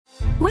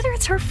Whether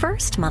it's her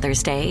first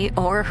Mother's Day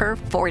or her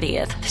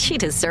 40th, she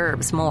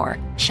deserves more.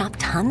 Shop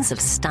tons of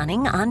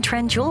stunning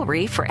on-trend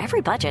jewelry for every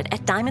budget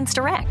at Diamonds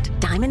Direct.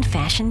 Diamond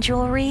fashion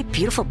jewelry,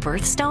 beautiful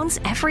birthstones,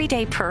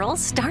 everyday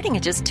pearls starting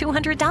at just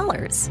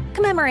 $200.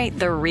 Commemorate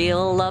the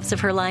real loves of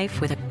her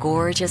life with a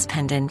gorgeous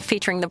pendant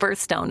featuring the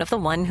birthstone of the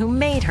one who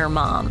made her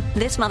mom.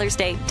 This Mother's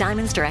Day,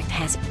 Diamonds Direct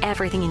has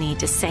everything you need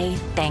to say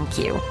thank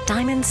you.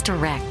 Diamonds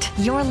Direct.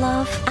 Your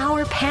love,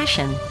 our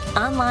passion.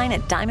 Online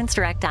at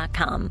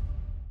diamondsdirect.com.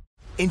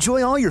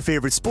 Enjoy all your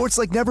favorite sports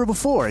like never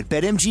before at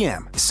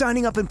BetMGM.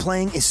 Signing up and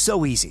playing is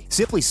so easy.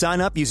 Simply sign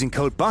up using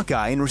code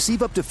Buckeye and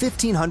receive up to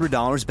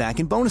 $1,500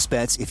 back in bonus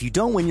bets if you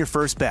don't win your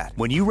first bet.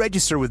 When you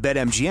register with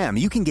BetMGM,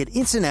 you can get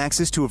instant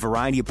access to a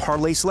variety of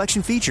parlay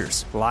selection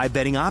features, live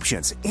betting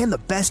options, and the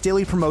best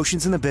daily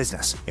promotions in the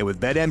business. And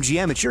with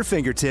BetMGM at your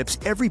fingertips,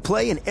 every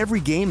play and every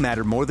game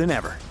matter more than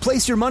ever.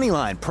 Place your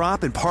moneyline,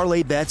 prop, and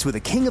parlay bets with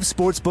the king of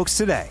sportsbooks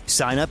today.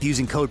 Sign up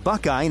using code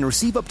Buckeye and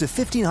receive up to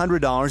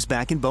 $1,500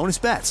 back in bonus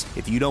bets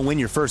if you don't win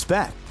your first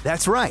bet.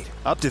 That's right,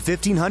 up to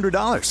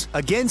 $1,500.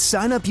 Again,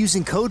 sign up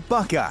using code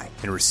Buckeye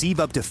and receive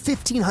up to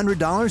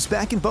 $1,500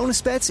 back in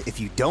bonus bets if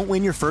you don't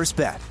win your first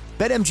bet.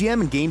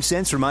 BetMGM and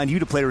GameSense remind you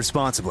to play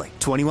responsibly.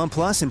 21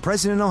 plus and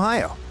present in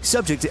Ohio.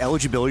 Subject to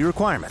eligibility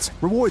requirements.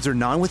 Rewards are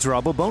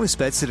non-withdrawable bonus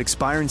bets that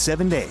expire in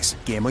 7 days.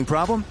 Gambling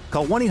problem?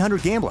 Call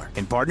 1-800-GAMBLER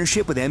in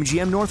partnership with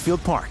MGM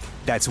Northfield Park.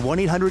 That's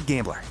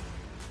 1-800-GAMBLER.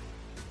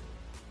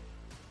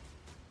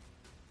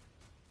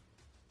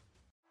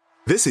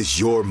 This is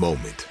your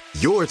moment,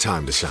 your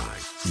time to shine,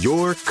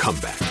 your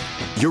comeback.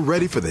 You're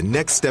ready for the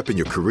next step in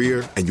your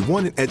career, and you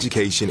want an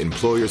education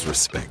employers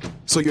respect.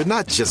 So you're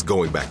not just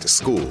going back to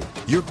school,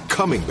 you're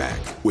coming back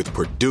with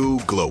Purdue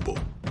Global.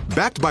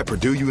 Backed by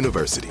Purdue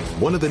University,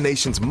 one of the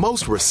nation's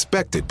most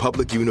respected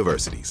public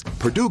universities,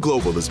 Purdue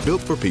Global is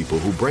built for people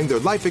who bring their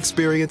life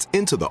experience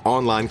into the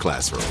online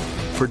classroom.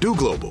 Purdue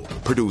Global,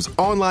 Purdue's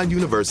online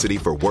university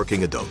for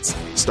working adults.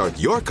 Start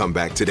your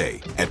comeback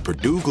today at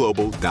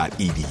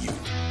purdueglobal.edu.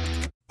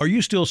 Are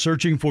you still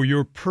searching for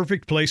your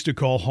perfect place to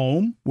call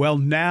home? Well,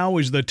 now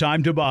is the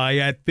time to buy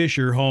at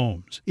Fisher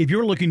Homes. If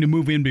you're looking to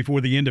move in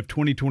before the end of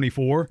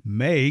 2024,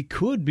 May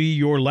could be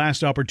your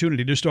last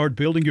opportunity to start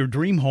building your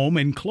dream home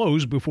and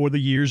close before the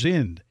year's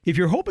end. If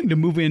you're hoping to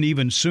move in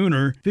even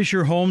sooner,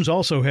 Fisher Homes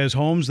also has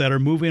homes that are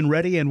move-in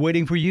ready and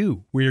waiting for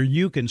you, where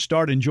you can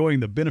start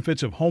enjoying the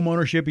benefits of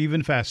homeownership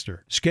even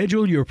faster.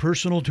 Schedule your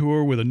personal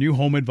tour with a new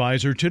home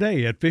advisor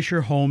today at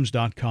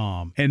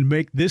FisherHomes.com and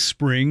make this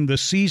spring the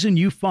season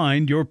you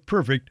find your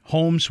perfect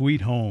home sweet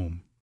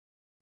home.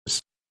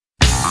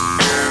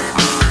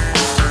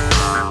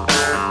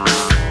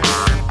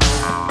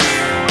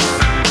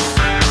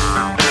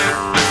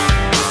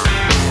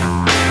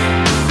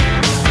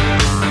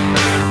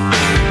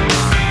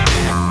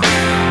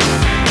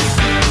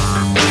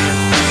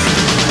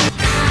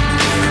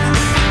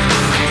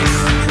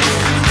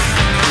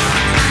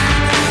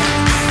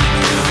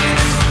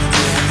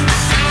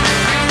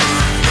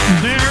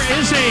 There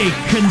is a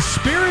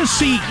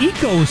conspiracy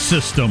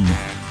ecosystem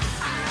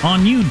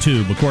on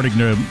YouTube, according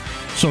to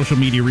social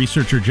media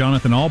researcher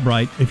Jonathan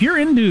Albright. If you're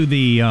into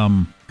the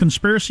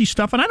conspiracy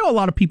stuff, and I know a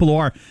lot of people who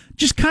are,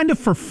 just kind of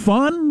for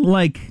fun,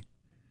 like,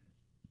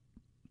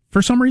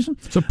 for some reason.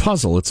 It's a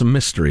puzzle. It's a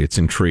mystery. It's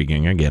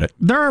intriguing. I get it.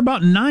 There are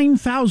about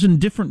 9,000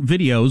 different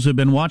videos that have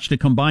been watched a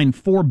combined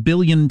 4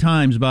 billion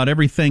times about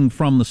everything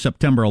from the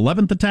September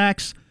 11th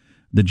attacks,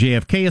 the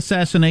JFK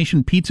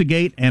assassination,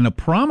 Pizzagate, and a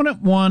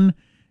prominent one,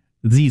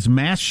 these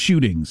mass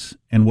shootings,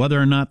 and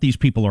whether or not these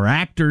people are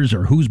actors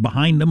or who's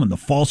behind them, and the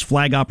false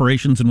flag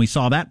operations, and we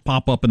saw that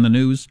pop up in the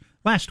news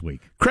last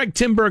week. Craig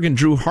Timberg and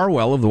Drew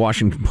Harwell of the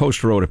Washington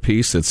Post wrote a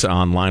piece that's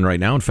online right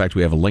now. In fact,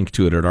 we have a link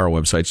to it at our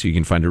website, so you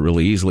can find it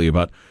really easily,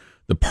 about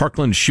the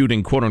Parkland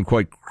shooting,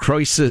 quote-unquote,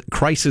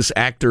 crisis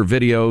actor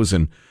videos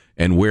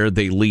and where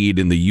they lead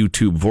in the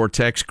YouTube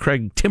vortex.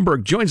 Craig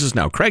Timberg joins us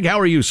now. Craig, how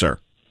are you, sir?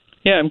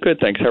 Yeah, I'm good,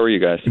 thanks. How are you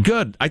guys?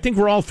 Good. I think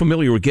we're all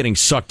familiar with getting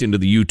sucked into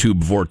the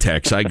YouTube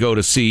vortex. I go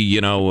to see,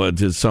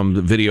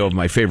 some video of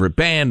my favorite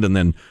band, and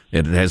then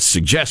it has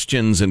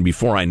suggestions, and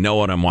before I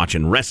know it, I'm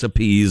watching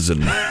recipes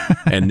and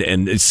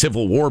and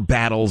Civil War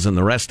battles and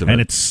the rest of it.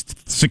 And it's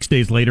 6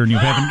 days later, and you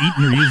haven't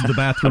eaten or used the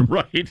bathroom.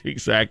 Right,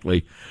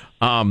 exactly.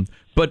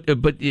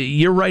 But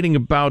you're writing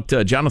about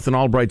Jonathan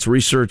Albright's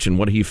research and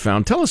what he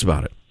found. Tell us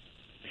about it.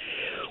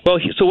 Well,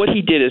 so what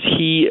he did is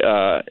he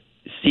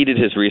seeded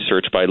his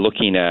research by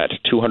looking at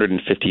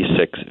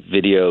 256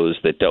 videos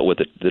that dealt with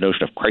the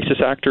notion of crisis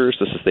actors.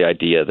 This is the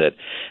idea that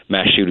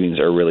mass shootings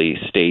are really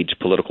staged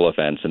political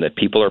events, and that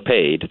people are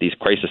paid, these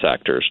crisis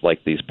actors,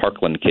 like these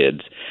Parkland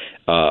kids,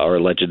 are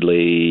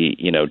allegedly,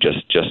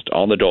 just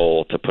on the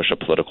dole to push a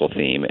political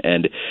theme.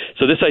 And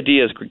so this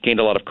idea has gained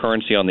a lot of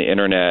currency on the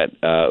internet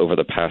over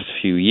the past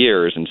few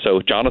years. And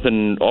so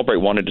Jonathan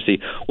Albright wanted to see,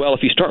 well,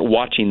 if you start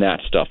watching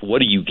that stuff, what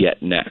do you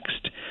get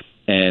next?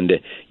 And,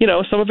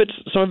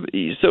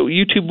 so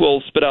YouTube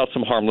will spit out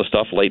some harmless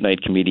stuff, late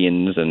night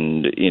comedians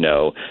and,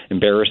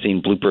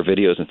 embarrassing blooper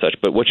videos and such.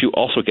 But what you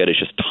also get is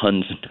just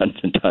tons and tons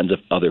and tons of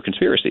other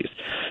conspiracies.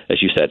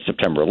 As you said,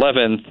 September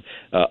 11th,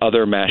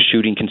 Other mass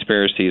shooting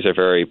conspiracies are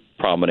very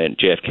prominent.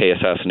 JFK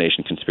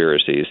assassination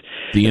conspiracies.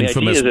 The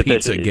infamous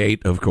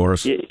Pizzagate, of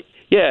course.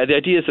 Yeah, the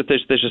idea is that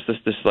there's just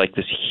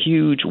this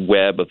huge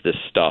web of this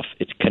stuff.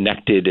 It's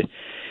connected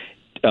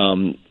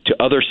to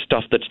other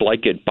stuff that's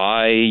like it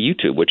by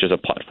YouTube, which is a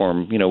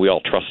platform we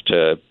all trust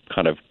to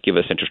kind of give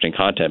us interesting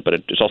content, but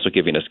it's also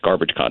giving us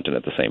garbage content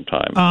at the same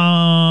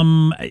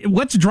time.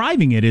 What's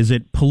driving it? Is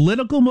it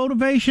political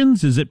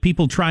motivations? Is it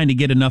people trying to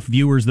get enough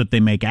viewers that they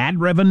make ad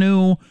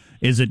revenue?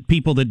 Is it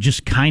people that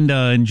just kind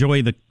of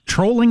enjoy the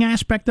trolling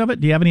aspect of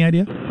it? Do you have any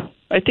idea?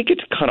 I think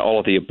it's kind of all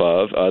of the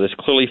above. There's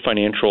clearly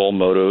financial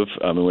motive.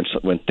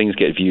 When things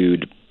get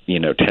viewed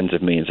tens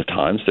of millions of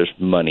times, there's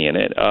money in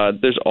it.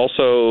 There's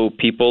also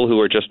people who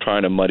are just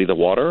trying to muddy the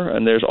water,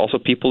 and there's also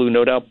people who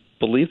no doubt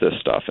believe this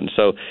stuff. And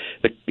so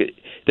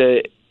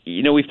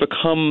we've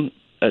become,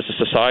 as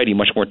a society,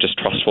 much more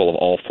distrustful of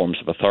all forms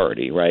of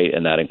authority, right?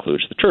 And that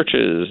includes the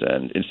churches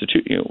and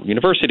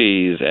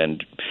universities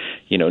and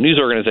news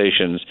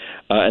organizations,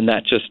 and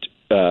that just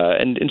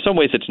and in some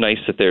ways it's nice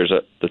that there's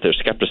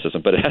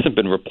skepticism, but it hasn't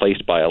been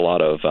replaced by a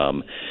lot of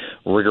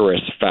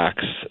rigorous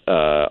facts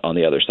on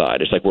the other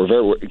side. It's like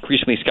we're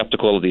increasingly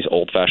skeptical of these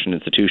old-fashioned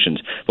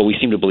institutions, but we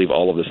seem to believe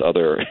all of this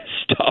other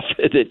stuff,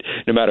 that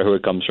no matter who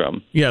it comes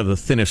from. Yeah, the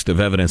thinnest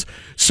of evidence.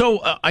 So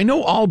I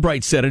know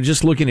Albright said, and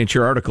just looking at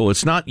your article,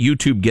 it's not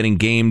YouTube getting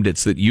gamed,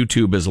 it's that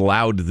YouTube has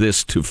allowed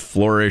this to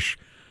flourish,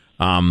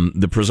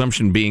 the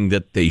presumption being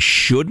that they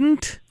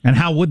shouldn't? And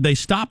how would they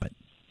stop it?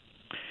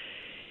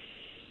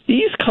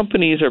 These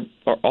companies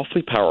are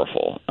awfully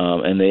powerful,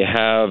 and they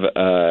have,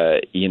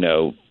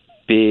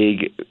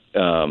 big,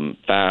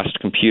 fast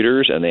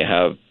computers, and they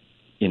have,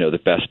 the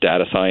best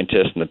data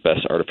scientists and the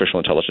best artificial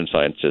intelligence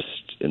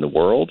scientists in the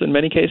world in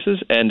many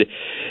cases. And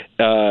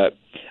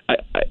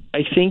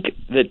I think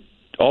that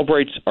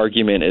Albright's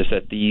argument is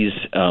that these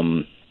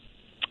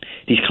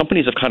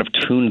companies have kind of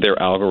tuned their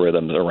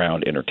algorithms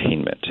around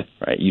entertainment,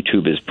 right?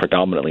 YouTube is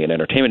predominantly an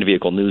entertainment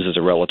vehicle. News is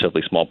a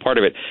relatively small part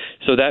of it.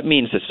 So that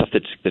means that stuff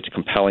that's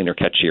compelling or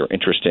catchy or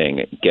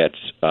interesting gets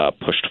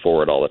pushed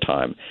forward all the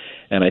time.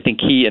 And I think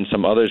he and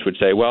some others would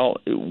say, well,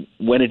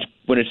 when it's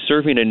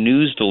serving a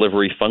news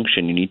delivery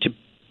function, you need to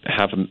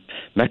have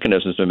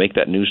mechanisms to make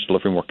that news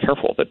delivery more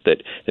careful,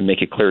 that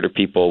make it clear to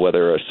people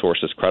whether a source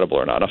is credible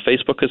or not. Now,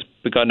 Facebook has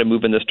begun to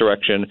move in this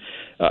direction.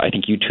 I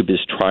think YouTube is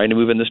trying to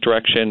move in this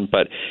direction,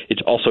 but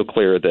it's also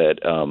clear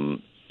that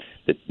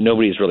that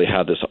nobody's really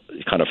had this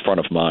kind of front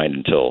of mind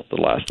until the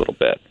last little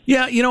bit.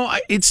 Yeah,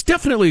 it's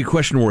definitely a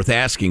question worth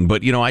asking,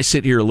 but, I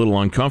sit here a little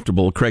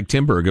uncomfortable. Craig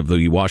Timberg of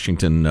the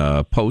Washington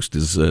Post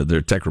is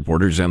their tech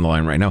reporter. He's on the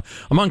line right now.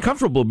 I'm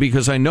uncomfortable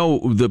because I know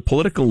the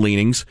political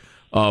leanings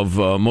of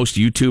most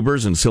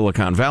YouTubers and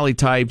Silicon Valley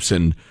types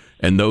and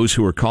those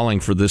who are calling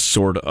for this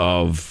sort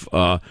of,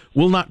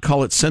 we'll not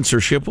call it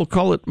censorship, we'll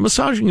call it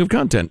massaging of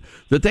content,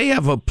 that they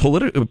have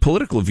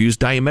political views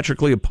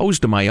diametrically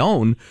opposed to my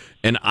own,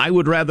 and I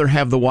would rather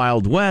have the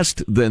Wild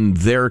West than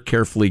their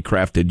carefully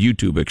crafted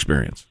YouTube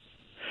experience.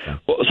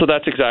 Well, so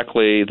that's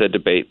exactly the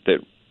debate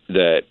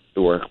that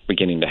we're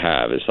beginning to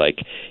have. Is like,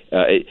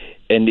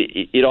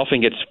 it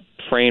often gets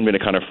framed in a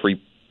kind of free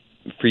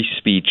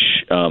speech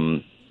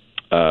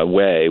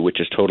way, which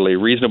is totally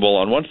reasonable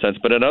on one sense,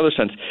 but in another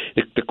sense,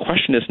 the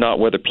question is not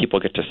whether people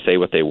get to say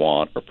what they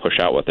want or push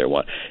out what they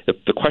want.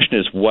 The question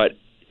is what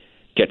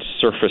gets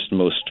surfaced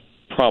most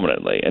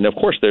prominently, and of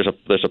course, there's a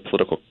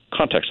political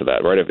context to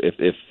that, right?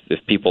 If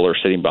people are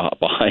sitting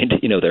behind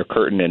their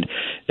curtain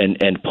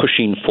and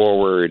pushing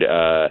forward,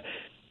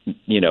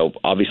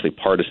 obviously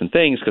partisan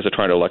things because they're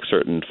trying to elect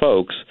certain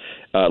folks,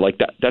 like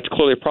that's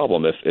clearly a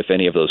problem. If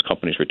any of those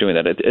companies were doing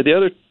that,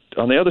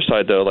 on the other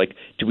side, though, like,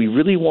 do we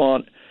really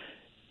want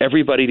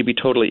everybody to be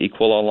totally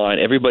equal online,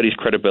 everybody's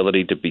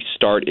credibility to be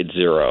start at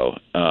zero,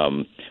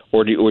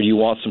 or do you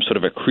want some sort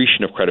of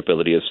accretion of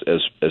credibility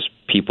as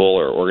people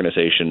or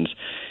organizations,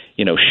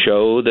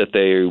 show that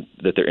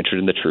they're interested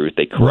in the truth,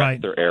 they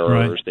correct their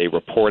errors, they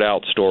report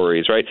out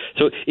stories, right?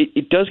 So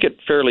it does get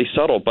fairly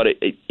subtle, but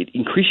it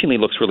increasingly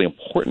looks really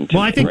important.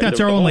 Well, I think that's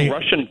our only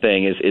Russian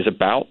thing is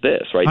about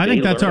this, right? I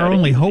think that's our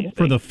only hope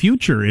for the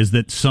future is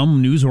that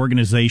some news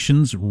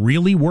organizations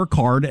really work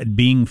hard at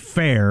being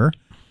fair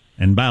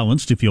and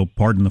balanced, if you'll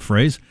pardon the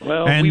phrase.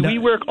 Well, and we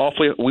work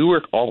awfully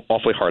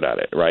hard at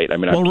it, right? I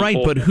mean,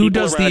 but who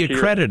does the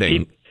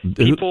accrediting?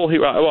 People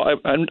who,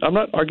 I'm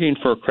not arguing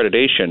for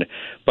accreditation,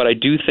 but I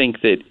do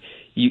think that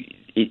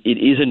it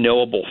is a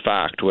knowable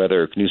fact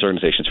whether news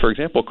organizations, for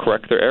example,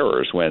 correct their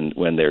errors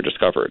when they're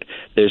discovered.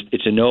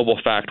 It's a knowable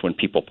fact when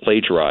people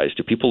plagiarize.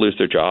 Do people lose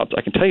their jobs?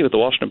 I can tell you with the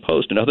Washington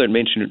Post and other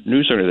mainstream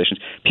news organizations,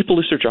 people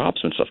lose their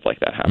jobs when stuff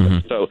like that happens.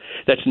 Mm-hmm. So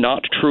that's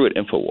not true at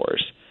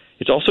InfoWars.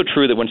 It's also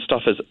true that when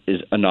stuff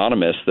is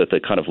anonymous, that the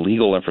kind of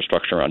legal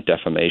infrastructure around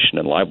defamation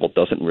and libel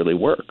doesn't really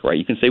work, right?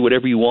 You can say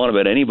whatever you want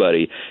about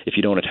anybody if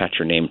you don't attach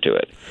your name to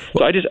it.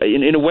 So I just,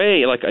 in a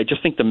way, like I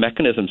just think the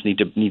mechanisms need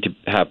to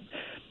have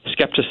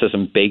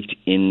skepticism baked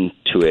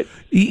into it.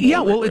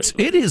 Yeah, well, it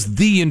is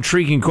the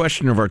intriguing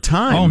question of our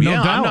time. Oh, no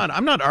doubt.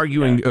 I'm not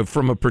arguing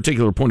from a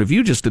particular point of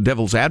view, just a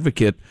devil's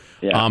advocate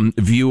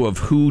view of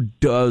who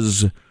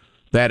does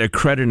that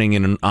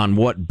accrediting on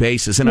what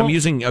basis. And I'm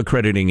using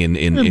accrediting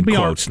in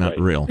quotes, not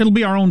real. It'll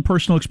be our own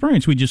personal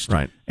experience. We just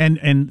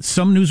and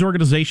some news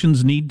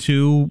organizations need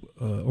to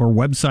or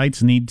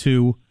websites need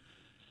to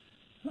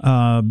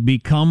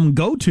become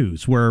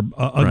go-tos where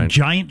a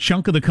giant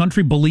chunk of the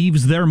country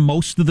believes they're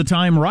most of the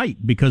time right,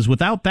 because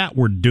without that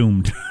we're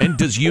doomed. And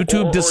does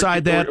YouTube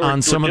decide that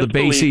on some of the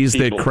bases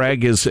that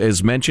Craig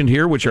has mentioned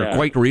here, which are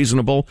quite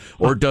reasonable,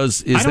 or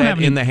is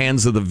that in the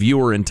hands of the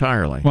viewer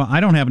entirely? Well,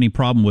 I don't have any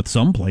problem with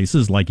some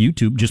places like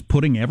YouTube just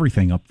putting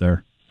everything up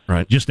there,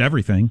 just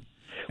everything.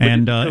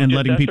 And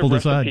letting people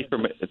decide.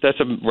 That's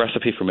a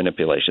recipe for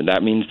manipulation.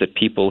 That means that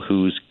people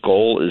whose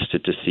goal is to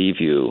deceive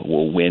you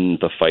will win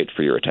the fight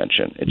for your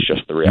attention. It's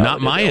just the reality.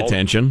 Not my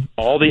attention.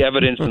 All the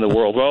evidence in the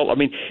world. Well, I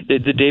mean, the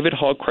David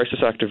Hogg crisis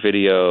actor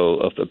video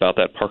about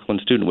that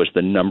Parkland student was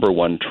the number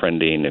one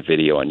trending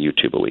video on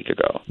YouTube a week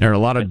ago. There are a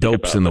lot of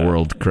dopes in the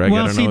world, Craig.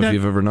 Well, I don't know if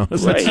you've ever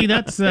noticed. But see,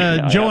 that's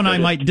Joe and I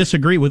might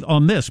disagree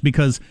on this,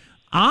 because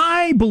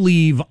I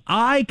believe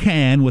I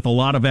can, with a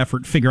lot of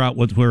effort, figure out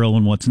what's real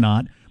and what's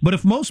not. But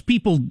if most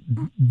people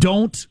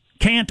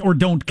can't or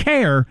don't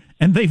care,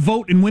 and they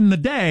vote and win the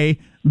day,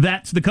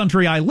 that's the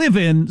country I live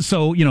in.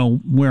 So,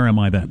 where am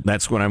I then?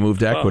 That's when I moved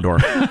to Ecuador.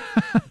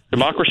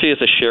 Democracy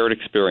is a shared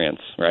experience,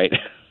 right?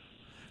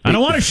 I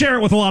don't want to share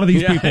it with a lot of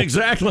these people.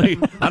 Exactly.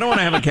 I don't want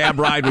to have a cab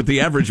ride with the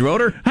average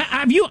voter.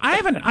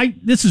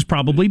 This is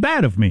probably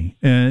bad of me,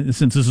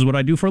 since this is what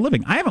I do for a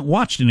living. I haven't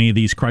watched any of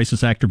these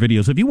crisis actor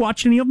videos. Have you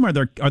watched any of them?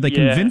 Are they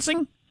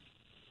convincing?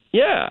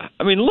 Yeah.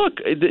 I mean, look,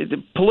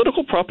 the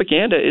political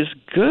propaganda is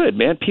good,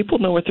 man. People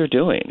know what they're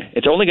doing.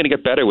 It's only going to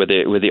get better with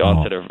the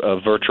onset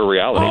of virtual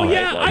reality. Oh,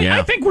 yeah.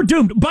 I think we're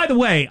doomed. By the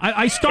way,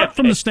 I start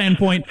from the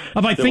standpoint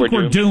of I think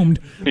we're doomed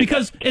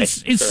because as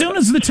soon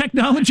as the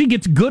technology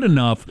gets good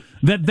enough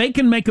that they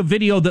can make a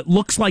video that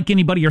looks like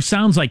anybody or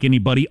sounds like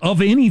anybody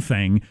of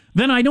anything,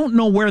 then I don't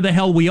know where the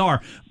hell we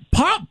are.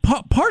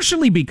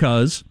 Partially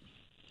because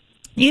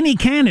any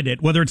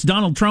candidate, whether it's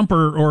Donald Trump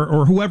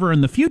or whoever in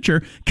the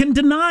future, can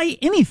deny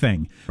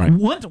anything. Right.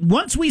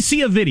 Once we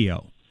see a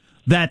video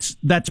that's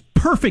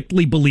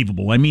perfectly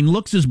believable, I mean,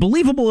 looks as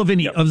believable of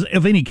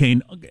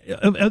anything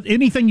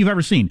you've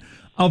ever seen,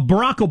 of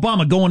Barack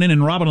Obama going in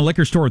and robbing a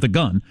liquor store with a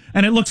gun,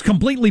 and it looks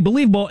completely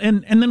believable,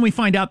 and then we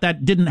find out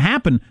that didn't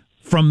happen.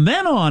 From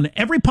then on,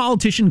 every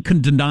politician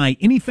can deny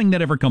anything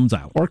that ever comes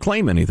out. Or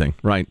claim anything.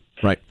 Right.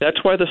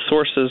 That's why the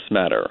sources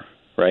matter.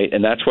 Right,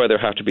 and that's why there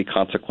have to be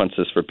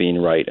consequences for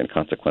being right and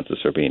consequences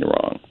for being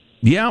wrong.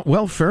 Yeah,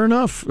 well, fair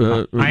enough.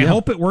 I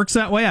hope it works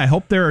that way. I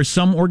hope there are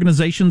some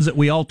organizations that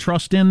we all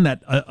trust in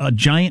that a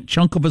giant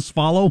chunk of us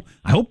follow.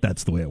 I hope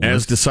that's the way it works.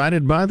 As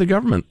decided by the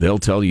government. They'll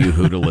tell you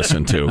who to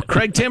listen to.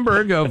 Craig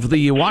Timberg of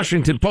the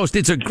Washington Post.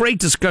 It's a great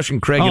discussion,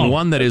 Craig, and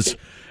one that is...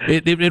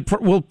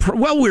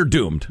 we're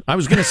doomed. I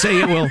was going to say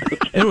it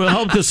will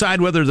help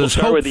decide whether there's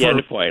hope with the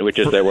end point, which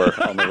is that we're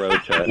on the road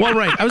to... Well,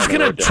 right. I was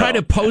going to try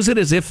to pose it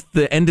as if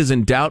the end is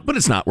in doubt, but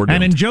it's not. We're doomed.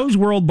 And in Joe's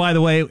world, by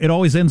the way, it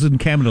always ends in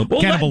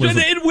cannibalism.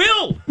 It will!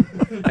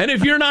 And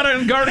if you're not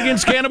on guard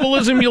against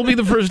cannibalism, you'll be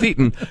the first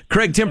eaten.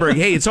 Craig Timberg,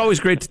 hey, it's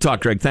always great to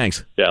talk, Craig.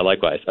 Thanks. Yeah,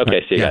 likewise.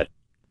 Okay, see you guys.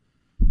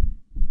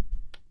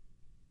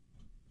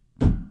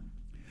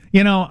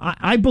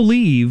 I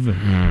believe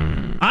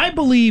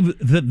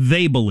that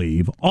they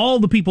believe, all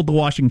the people at the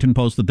Washington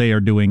Post, that they are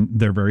doing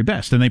their very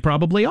best, and they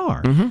probably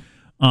are.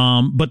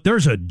 Mm-hmm. But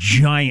there's a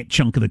giant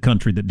chunk of the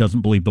country that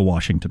doesn't believe the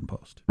Washington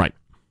Post. Right.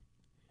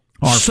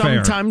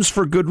 Sometimes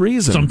for good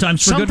reason.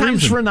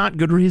 Sometimes for not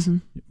good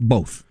reason.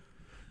 Both.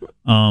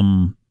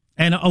 And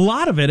a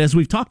lot of it, as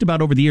we've talked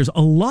about over the years,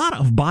 a lot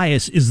of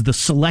bias is the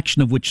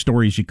selection of which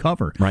stories you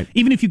cover. Right.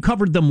 Even if you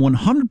covered them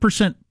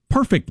 100%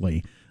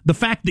 perfectly, the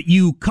fact that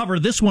you cover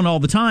this one all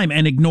the time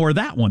and ignore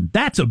that one,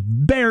 that's a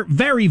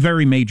very,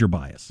 very major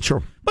bias.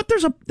 Sure. But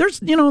there's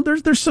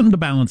something to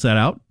balance that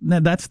out.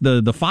 That's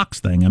the Fox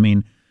thing. I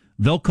mean,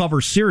 they'll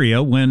cover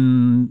Syria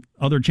when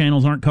other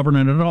channels aren't covering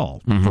it at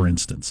all, for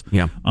instance.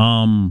 Yeah.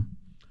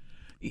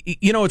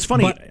 It's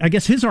funny. But I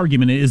guess his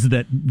argument is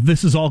that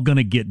this is all going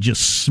to get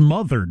just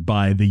smothered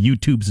by the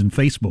YouTubes and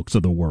Facebooks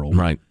of the world.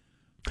 Right.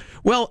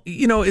 Well,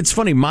 it's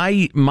funny.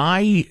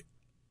 My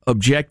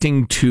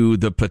objecting to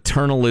the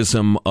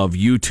paternalism of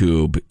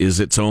YouTube is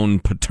its own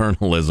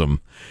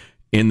paternalism,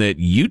 in that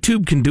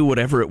YouTube can do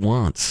whatever it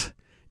wants.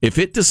 If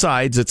it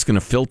decides it's going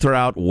to filter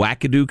out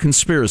wackadoo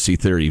conspiracy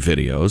theory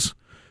videos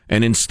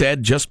and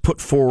instead just put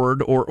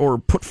forward or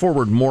put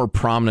forward more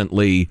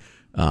prominently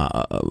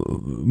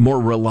more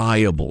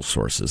reliable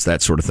sources,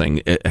 that sort of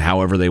thing,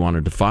 however they want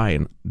to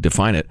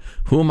define it,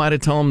 who am I to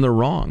tell them they're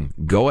wrong?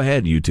 Go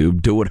ahead,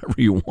 YouTube, do whatever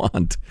you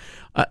want.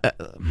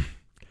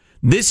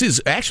 This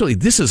is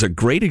a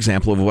great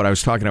example of what I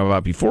was talking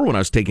about before when I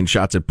was taking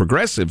shots at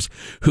progressives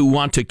who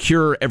want to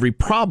cure every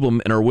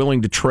problem and are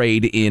willing to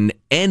trade in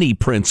any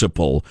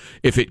principle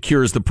if it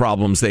cures the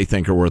problems they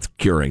think are worth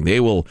curing. They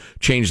will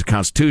change the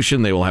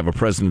Constitution. They will have a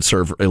president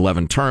serve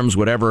 11 terms,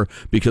 whatever,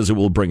 because it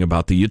will bring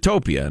about the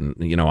utopia. And,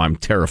 I'm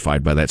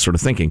terrified by that sort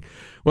of thinking.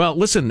 Well,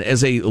 listen,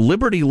 as a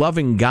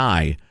liberty-loving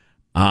guy,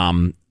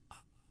 I'm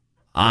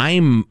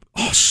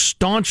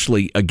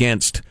staunchly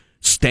against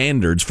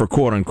standards for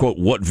quote-unquote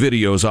what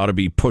videos ought to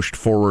be pushed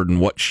forward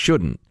and what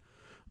shouldn't.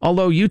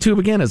 Although YouTube,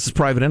 again, is a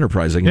private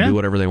enterprise. They can do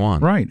whatever they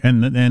want. Right.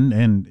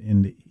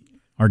 And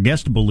our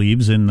guest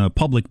believes in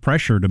public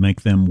pressure to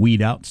make them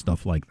weed out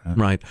stuff like that.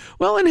 Right.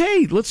 Well, and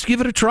hey, let's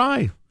give it a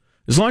try.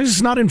 As long as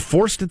it's not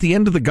enforced at the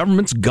end of the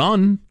government's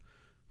gun.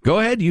 Go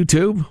ahead,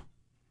 YouTube.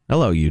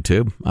 Hello,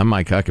 YouTube. I'm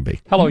Mike Huckabee.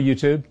 Hello,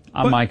 YouTube.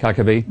 I'm Mike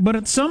Huckabee. But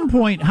at some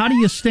point, how do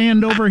you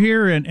stand over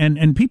here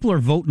and people are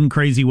voting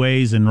crazy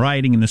ways and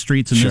rioting in the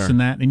streets and this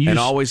and that? And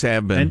always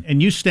have been.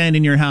 And you stand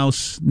in your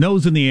house,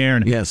 nose in the air.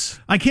 And,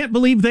 yes. I can't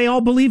believe they all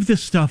believe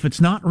this stuff.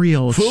 It's not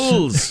real.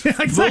 Fools.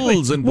 Exactly.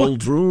 Fools and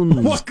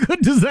poltroons. What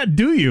good does that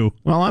do you?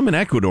 Well, I'm in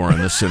Ecuador in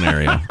this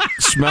scenario,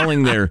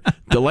 smelling their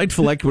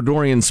delightful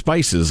Ecuadorian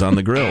spices on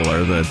the grill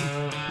or the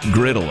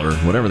griddle or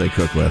whatever they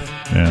cook with.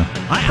 Yeah.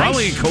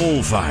 Probably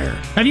coal fire.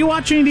 Have you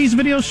watched any of these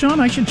videos, Sean?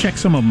 I should check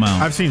some of them out.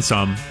 I've seen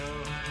some.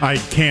 I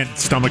can't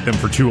stomach them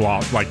for too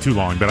long,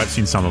 but I've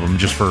seen some of them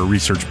just for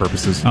research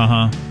purposes. They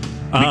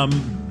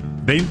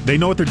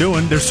know what they're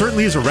doing. There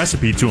certainly is a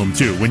recipe to them,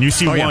 too. When you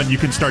see one, you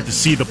can start to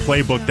see the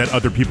playbook that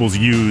other people's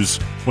use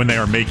when they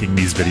are making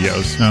these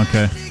videos.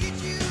 Okay.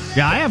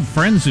 Yeah, I have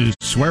friends who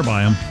swear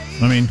by them.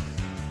 I mean,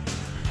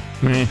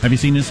 have you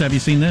seen this? Have you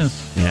seen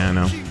this? Yeah, I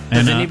know.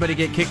 Does anybody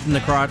get kicked in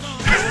the crotch?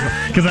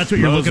 Because that's what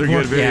you're looking for.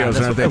 Those are good videos,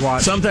 that's what they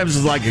watch. Sometimes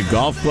it's like a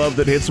golf club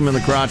that hits them in the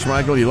crotch,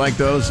 Michael. You like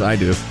those? I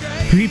do.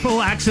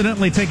 People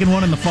accidentally taking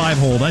one in the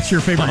 5-hole. That's your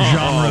favorite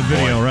genre of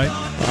video, right?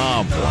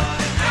 Oh,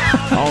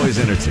 boy. Always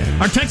entertaining.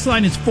 Our text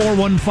line is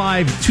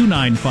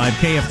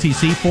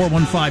 415-295-KFTC,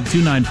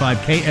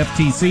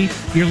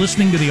 415-295-KFTC. You're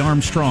listening to the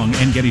Armstrong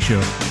and Getty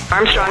Show.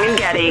 Armstrong and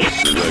Getty.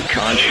 The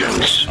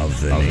conscience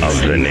of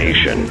the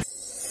nation.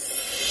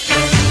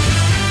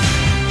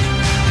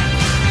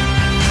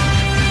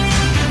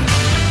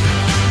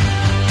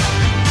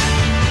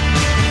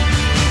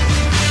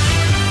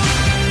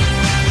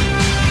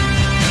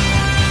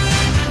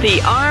 The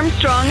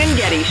Armstrong and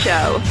Getty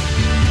Show. The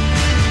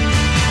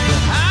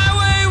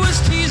highway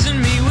was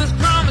teasing me with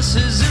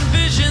promises and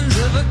visions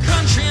of a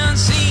country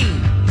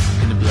unseen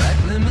in a black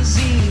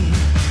limousine.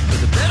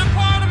 For the better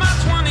part of my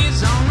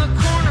 20s on the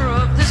corner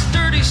of this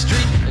dirty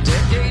street, a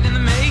decade in the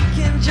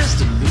making,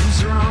 just a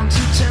loser on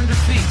two tender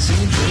feet,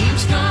 singing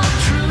dreams come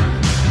true,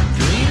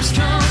 dreams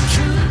come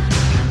true,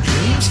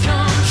 dreams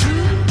come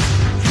true,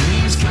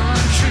 dreams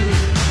come true.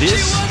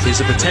 This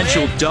is a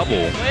potential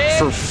double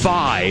for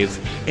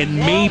 5 and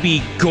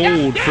maybe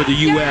gold for the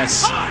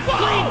U.S.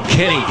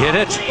 Can he hit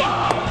it? He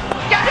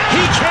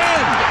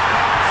can!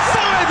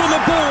 5 on the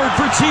board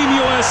for Team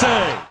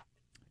USA!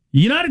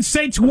 United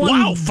States won.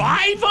 Wow,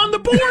 5 on the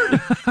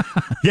board?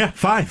 Yeah,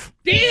 5.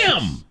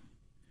 Damn!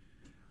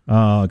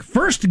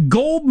 First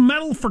gold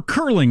medal for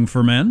curling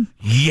for men.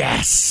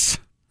 Yes!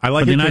 I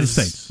like the it United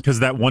States. Because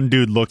that one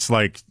dude looks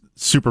like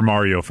Super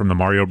Mario from the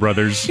Mario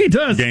Brothers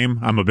game.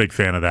 I'm a big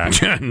fan of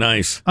that.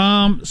 Nice.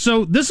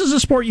 So this is a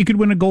sport you could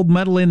win a gold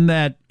medal in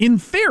that, in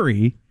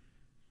theory,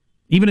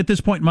 even at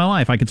this point in my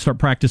life, I could start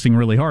practicing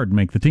really hard and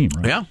make the team,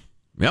 right? Yeah.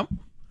 Yep.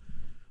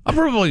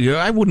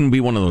 I wouldn't be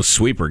one of those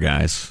sweeper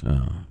guys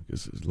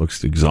because it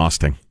looks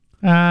exhausting.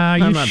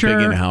 I'm not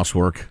big into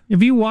housework.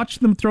 If you watch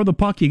them throw the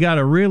puck, you got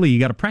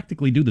to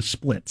practically do the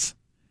splits.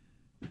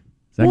 Is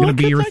that going to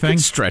be your thing? I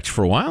could stretch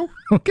for a while.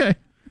 Okay.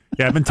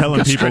 Yeah, I've been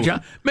telling people.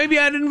 Maybe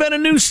I'd invent a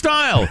new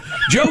style.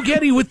 Joe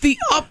Getty with the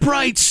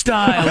upright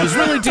style is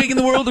really taking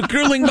the world of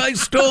curling by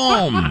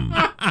storm.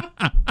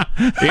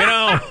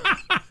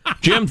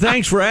 Jim,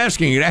 thanks for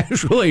asking.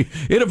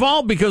 It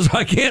evolved because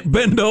I can't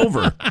bend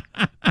over.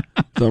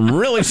 So I'm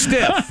really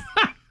stiff.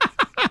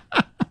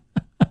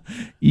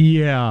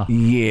 Yeah.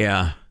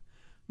 Yeah.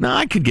 No,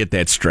 I could get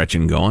that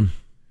stretching going.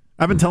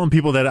 I've been telling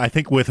people that I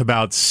think with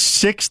about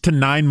 6 to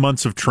 9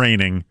 months of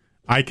training,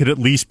 I could at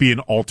least be an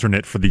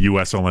alternate for the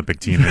U.S. Olympic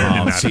team.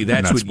 That's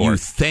what sport. you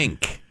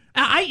think.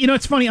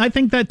 It's funny. I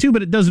think that too,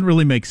 but it doesn't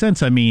really make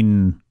sense. I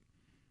mean,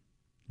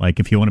 like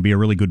if you want to be a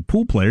really good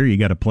pool player, you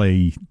got to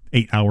play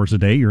 8 hours a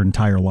day your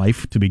entire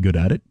life to be good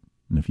at it.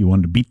 And if you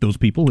wanted to beat those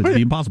people, it'd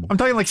be impossible. I'm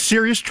talking like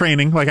serious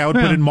training. Like I would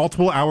put in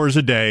multiple hours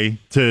a day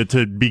to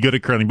be good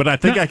at curling. But I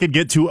think I could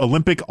get to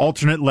Olympic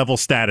alternate level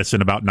status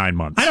in about 9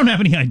 months. I don't have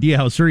any idea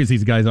how serious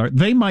these guys are.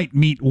 They might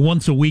meet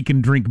once a week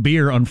and drink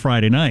beer on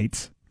Friday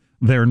nights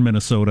there in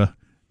Minnesota.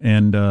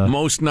 And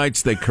most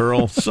nights they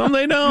curl, some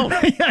they don't.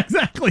 Yeah,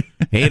 exactly.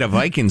 Hey, the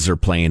Vikings are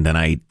playing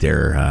tonight.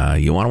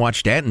 You want to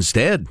watch that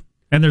instead?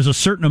 And there's a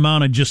certain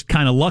amount of just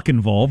kind of luck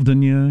involved,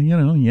 and you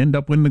end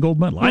up winning the gold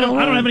medal. I don't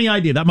have any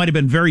idea. That might have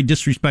been very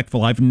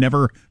disrespectful. I've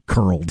never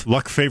curled.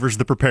 Luck favors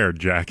the prepared,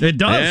 Jack. It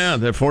does. Yeah,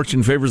 the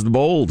fortune favors the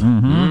bold.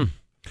 Mm-hmm.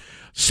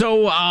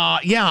 So,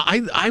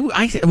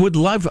 I would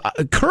love...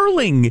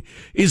 curling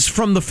is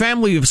from the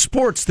family of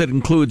sports that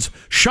includes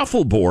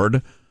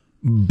shuffleboard,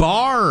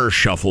 bar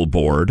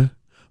shuffleboard,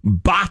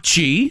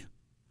 bocce,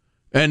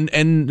 and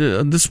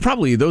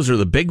those are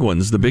the big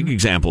ones, the big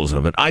examples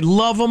of it. I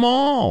love them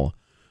all.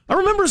 I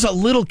remember as a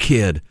little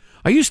kid,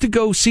 I used to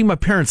go see my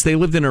parents. They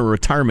lived in a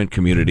retirement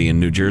community in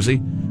New Jersey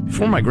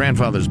before my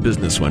grandfather's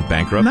business went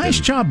bankrupt. Nice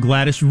job,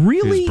 Gladys.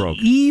 Really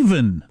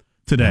even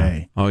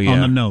today on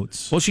the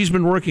notes. Well, she's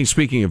been working,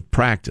 speaking of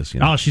practice.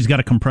 Oh, she's got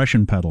a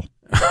compression pedal.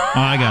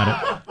 I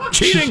got it.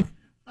 Cheating.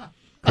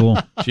 Cool.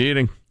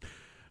 Cheating.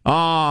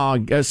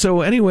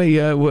 So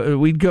anyway,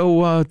 we'd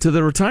go to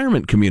the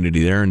retirement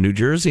community there in New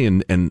Jersey,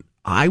 and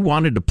I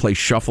wanted to play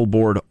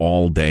shuffleboard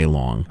all day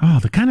long. Oh,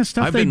 the kind of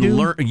stuff I've been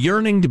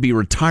yearning to be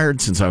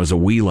retired since I was a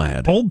wee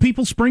lad. Old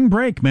people spring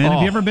break, man.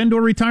 Have you ever been to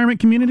a retirement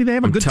community? They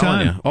have a good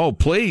time. You. Oh,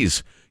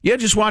 please. Yeah,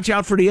 just watch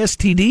out for the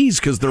STDs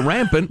because they're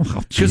rampant.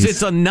 Because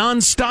it's a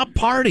nonstop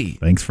party.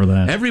 Thanks for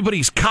that.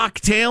 Everybody's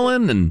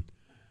cocktailing and,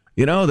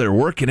 they're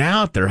working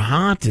out. They're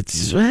hot.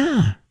 It's...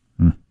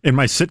 In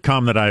my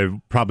sitcom that I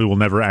probably will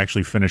never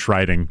actually finish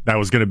writing, that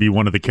was going to be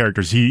one of the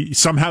characters. He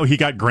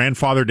got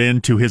grandfathered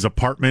into his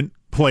apartment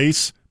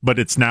place, but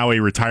it's now a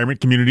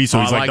retirement community, so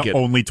he's like the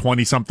only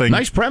 20-something.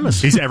 Nice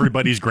premise. He's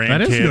everybody's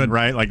That is grandkid, good.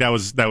 right? Like that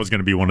was going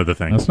to be one of the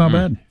things. That's not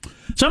bad.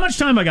 So how much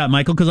time I got,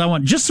 Michael? Because I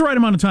want just the right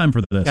amount of time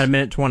for this. Got a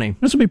minute 20.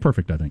 This will be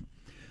perfect, I think.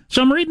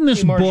 So I'm reading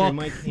this book.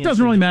 It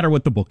doesn't really matter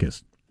what the book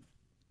is.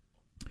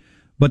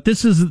 But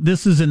this is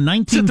in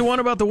 19... Is it the one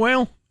about the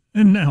whale?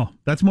 No,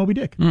 that's Moby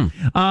Dick.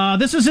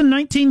 This is in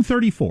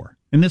 1934,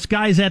 and this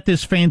guy's at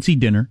this fancy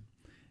dinner,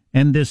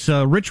 and this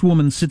rich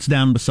woman sits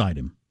down beside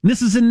him. And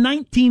this is in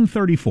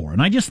 1934,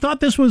 and I just thought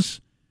this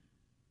was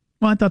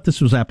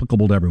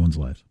applicable to everyone's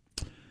lives.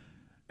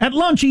 At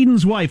lunch,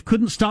 Eden's wife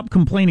couldn't stop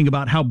complaining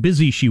about how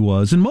busy she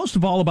was, and most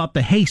of all about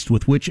the haste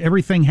with which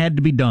everything had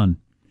to be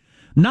done.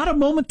 Not a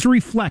moment to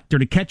reflect or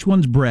to catch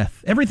one's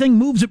breath. Everything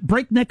moves at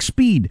breakneck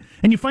speed,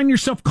 and you find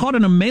yourself caught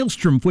in a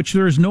maelstrom from which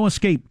there is no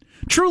escape.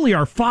 Truly,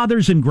 our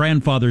fathers and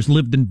grandfathers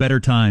lived in better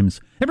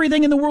times.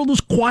 Everything in the world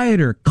was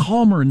quieter,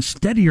 calmer, and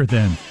steadier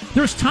then.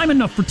 There was time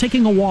enough for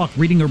taking a walk,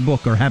 reading her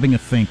book, or having a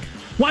think.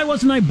 Why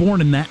wasn't I born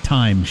in that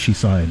time, she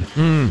sighed.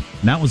 And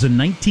that was in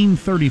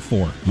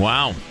 1934.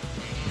 Wow.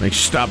 Makes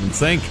you stop and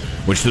think,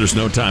 which there's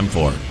no time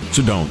for.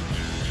 So don't.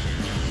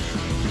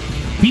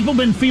 People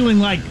been feeling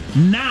like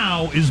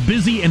now is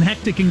busy and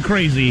hectic and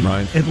crazy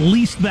at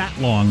least that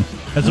long,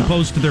 as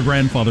opposed to their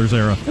grandfather's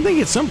era. I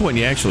think at some point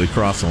you actually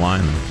cross the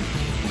line.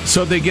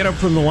 So they get up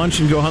from the lunch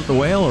and go hunt the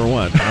whale, or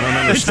what? I don't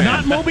understand.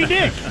 It's not Moby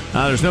Dick.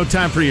 There's no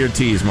time for your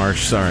tease,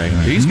 Marsh. Sorry.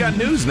 He's got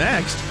news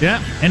next.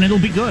 Yeah, and it'll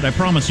be good, I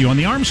promise you, on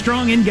the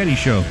Armstrong and Getty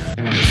Show.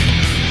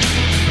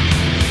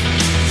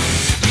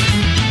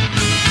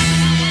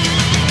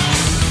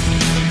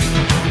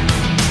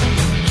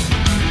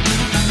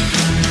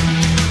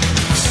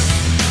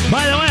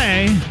 By the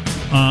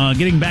way,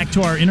 getting back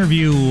to our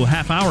interview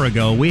half hour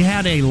ago, we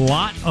had a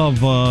lot of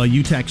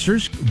you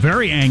texters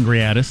very angry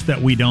at us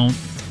that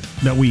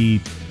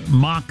we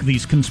mock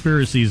these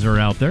conspiracies that are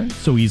out there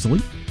so easily.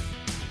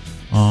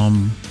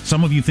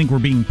 Some of you think we're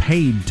being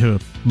paid to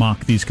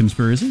mock these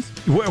conspiracies.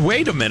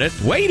 Wait a minute.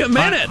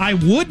 I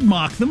would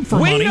mock them for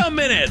money. Wait a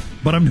minute.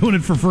 But I'm doing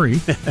it for free.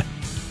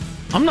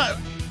 I'm not...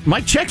 My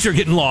checks are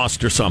getting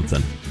lost or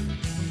something.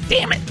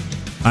 Damn it.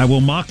 I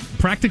will mock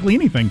practically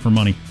anything for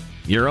money.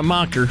 You're a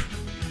mocker.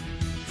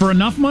 For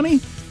enough money,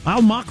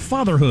 I'll mock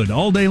fatherhood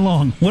all day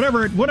long.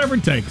 Whatever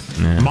it takes.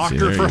 Yeah,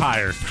 mocker for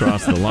hire.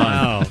 Cross the line.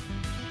 Wow.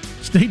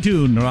 Stay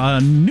tuned.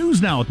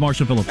 News now with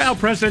Marshall Phillips. Well,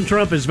 President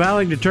Trump is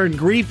vowing to turn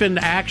grief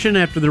into action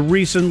after the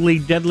recently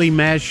deadly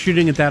mass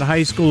shooting at that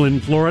high school in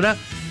Florida.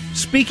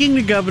 Speaking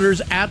to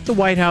governors at the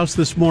White House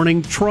this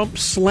morning, Trump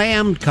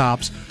slammed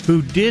cops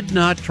who did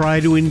not try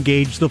to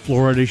engage the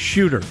Florida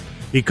shooter.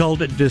 He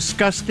called it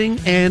disgusting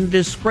and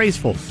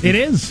disgraceful. It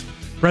is.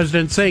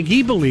 President saying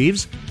he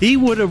believes he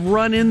would have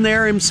run in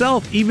there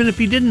himself even if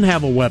he didn't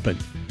have a weapon.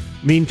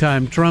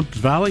 Meantime, Trump's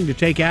vowing to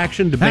take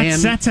action to ban...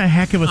 That's a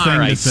heck of a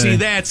thing to say. See,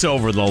 that's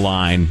over the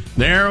line.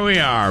 There we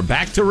are.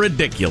 Back to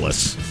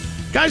ridiculous.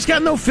 Guy's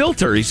got no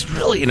filter. He's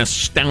really an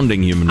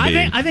astounding human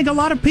being. I think a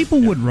lot of people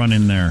would run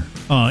in there,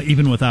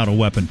 even without a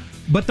weapon.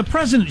 But the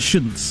president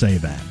shouldn't say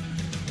that.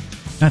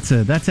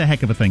 That's a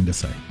heck of a thing to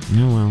say.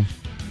 Yeah, well...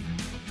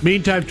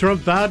 Meantime,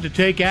 Trump vowed to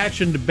take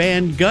action to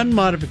ban gun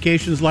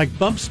modifications like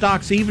bump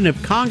stocks even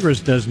if Congress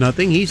does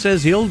nothing. He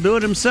says he'll do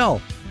it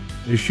himself.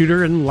 The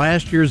shooter in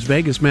last year's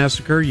Vegas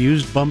massacre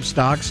used bump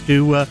stocks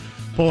to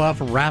pull off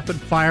a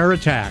rapid-fire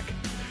attack.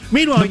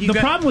 Meanwhile, the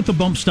problem with the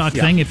bump stock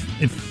thing, if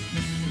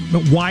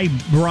why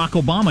Barack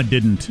Obama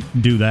didn't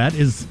do that,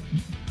 is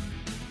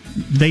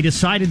they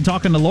decided,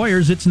 talking to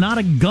lawyers, it's not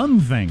a gun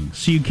thing.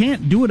 So you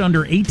can't do it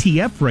under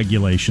ATF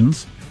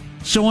regulations.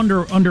 So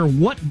under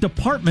what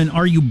department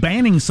are you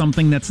banning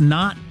something that's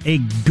not a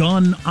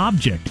gun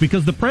object?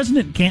 Because the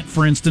president can't,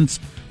 for instance,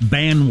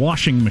 ban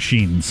washing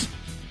machines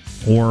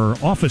or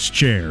office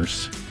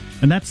chairs.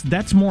 And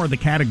that's more the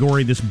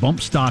category this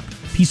bump stock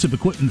piece of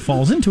equipment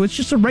falls into. It's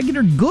just a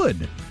regular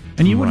good.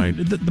 And you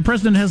wouldn't, the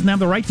president doesn't have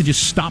the right to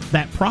just stop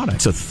that product.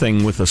 It's a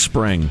thing with a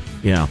spring.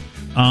 Yeah.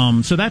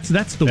 So that's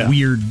the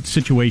weird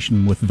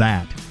situation with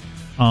that.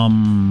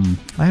 I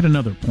had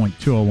another point,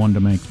 too, I wanted to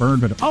make.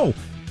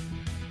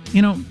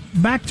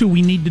 Back to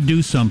we need to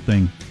do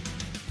something.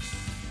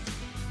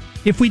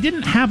 If we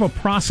didn't have a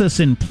process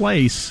in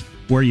place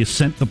where you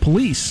sent the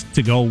police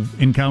to go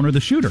encounter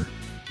the shooter,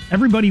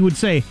 everybody would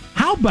say,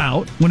 how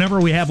about whenever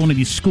we have one of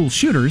these school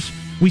shooters,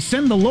 we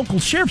send the local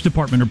sheriff's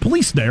department or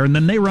police there, and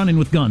then they run in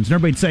with guns. And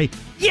everybody'd say,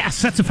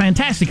 yes, that's a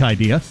fantastic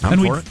idea.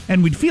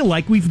 And we'd feel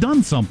like we've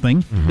done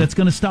something that's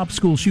going to stop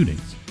school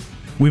shootings.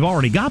 We've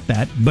already got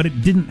that, but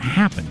it didn't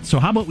happen. So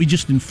how about we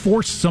just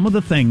enforce some of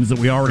the things that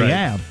we already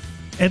have?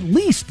 At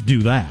least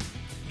do that.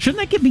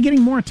 Shouldn't that be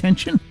getting more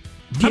attention?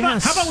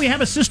 Yes. How about we have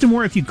a system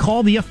where if you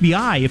call the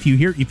FBI, if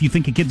you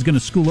think a kid's going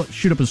to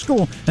shoot up a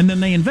school, and then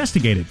they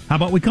investigate it? How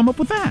about we come up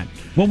with that?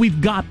 Well,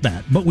 we've got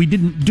that, but we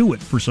didn't do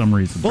it for some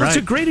reason. Well, it's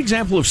a great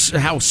example of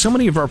how so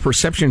many of our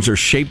perceptions are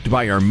shaped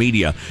by our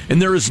media,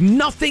 and there is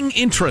nothing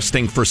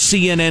interesting for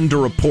CNN to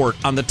report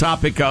on the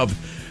topic of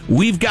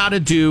we've got to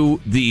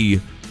do the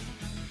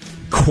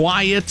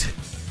quiet,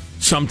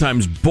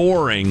 sometimes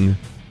boring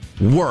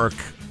work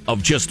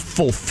of just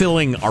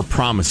fulfilling our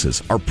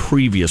promises, our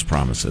previous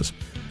promises.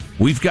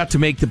 We've got to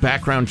make the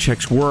background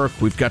checks work.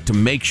 We've got to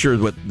make sure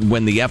that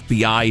when the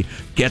FBI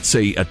gets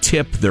a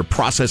tip, they're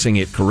processing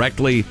it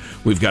correctly.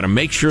 We've got to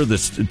make sure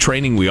this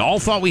training we all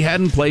thought we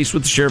had in place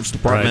with the Sheriff's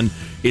Department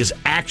is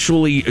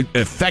actually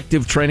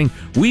effective training.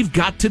 We've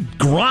got to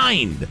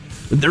grind.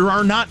 There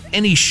are not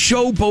any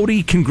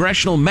showboaty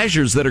congressional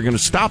measures that are going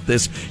to stop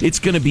this. It's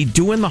going to be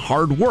doing the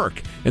hard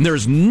work. And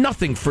there's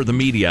nothing for the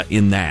media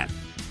in that.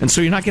 And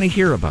so you're not going to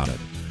hear about it.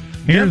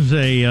 Here's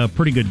a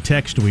pretty good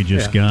text we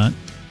just got.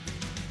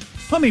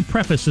 Let me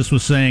preface this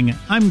with saying,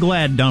 I'm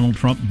glad Donald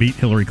Trump beat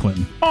Hillary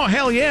Clinton. Oh,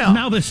 hell yeah.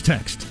 Now this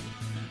text.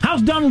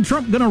 How's Donald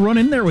Trump going to run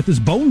in there with his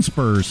bone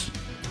spurs?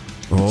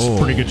 That's a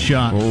pretty good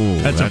shot.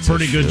 That's a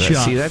pretty good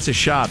shot. See, that's a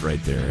shot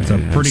right there. It's a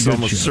pretty good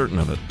almost shot. certain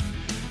of it.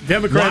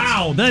 Democrats.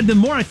 Wow, the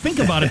more I think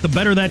about it, the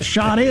better that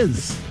shot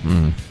is.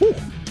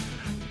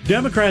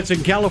 Democrats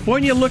in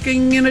California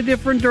looking in a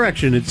different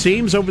direction. It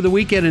seems over the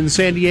weekend in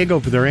San Diego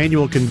for their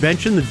annual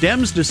convention, the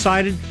Dems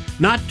decided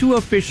not to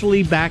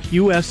officially back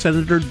U.S.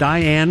 Senator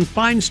Dianne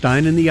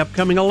Feinstein in the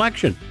upcoming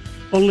election.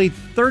 Only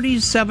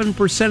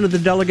 37% of the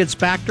delegates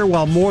backed her,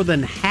 while more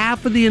than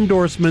half of the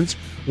endorsements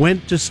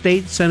went to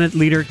State Senate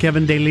leader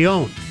Kevin De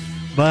Leon.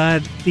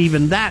 But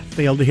even that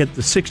failed to hit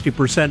the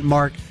 60%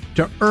 mark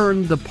to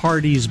earn the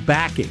party's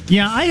backing.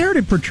 Yeah, I heard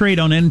it portrayed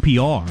on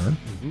NPR,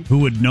 who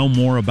would know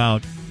more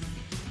about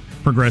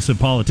progressive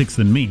politics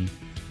than me,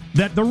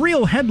 that the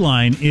real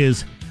headline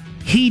is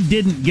he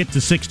didn't get to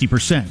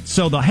 60%.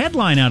 So the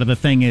headline out of the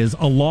thing is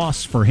a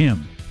loss for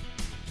him,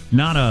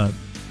 not a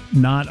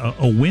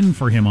win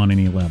for him on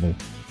any level.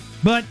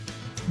 But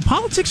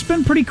politics has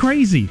been pretty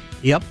crazy.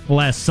 Yep.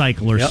 Last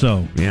cycle or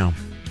so. Yeah.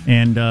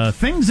 And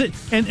things that,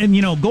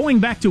 and going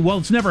back to, well,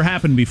 it's never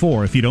happened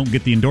before if you don't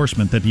get the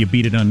endorsement that you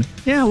beat it on.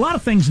 Yeah, a lot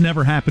of things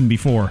never happened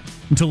before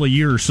until a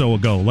year or so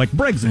ago, like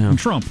Brexit and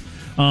Trump.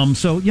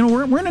 So,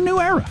 we're in a new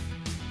era.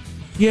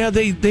 Yeah,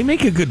 they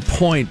make a good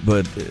point,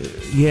 but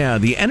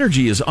the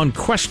energy is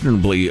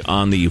unquestionably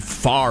on the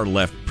far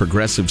left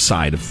progressive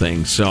side of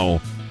things.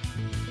 So,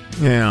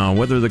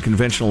 whether the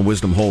conventional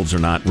wisdom holds or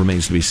not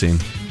remains to be seen.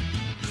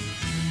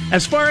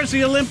 As far as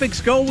the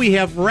Olympics go, we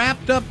have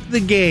wrapped up the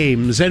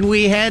games, and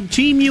we had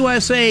Team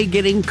USA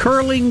getting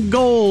curling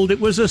gold. It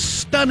was a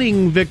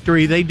stunning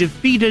victory. They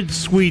defeated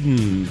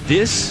Sweden.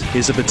 This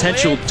is a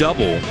potential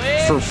double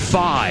for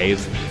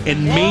 5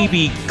 and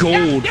maybe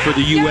gold for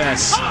the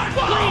U.S.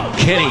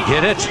 Can he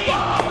hit it? He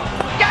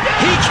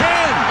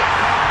can!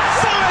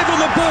 5 on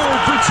the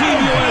board for Team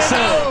USA.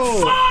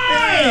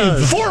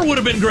 5! 4 would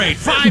have been great.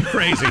 5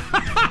 crazy.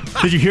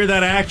 Did you hear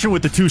that action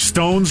with the two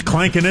stones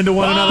clanking into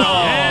one another?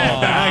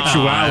 The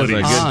actuality.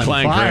 That's a good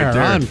clank right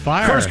there. On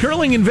fire. Of course,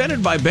 curling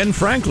invented by Ben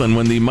Franklin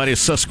when the mighty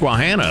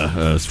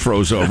Susquehanna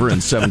froze over in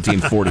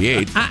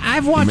 1748.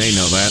 I've watched you may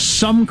know that.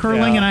 some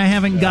curling, and I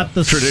haven't got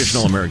the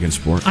traditional American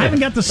sport. I haven't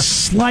got the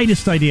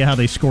slightest idea how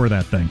they score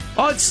that thing.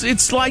 Oh,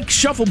 it's like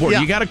shuffleboard.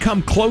 You got to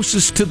come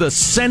closest to the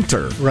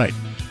center. Right.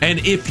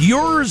 And if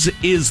yours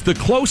is the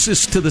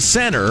closest to the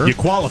center, you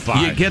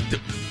qualify. You get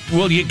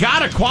you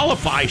got to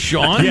qualify,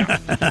 Sean.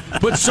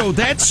 But so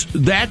that's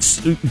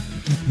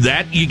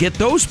that you get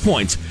those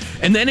points.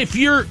 And then if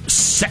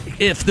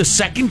if the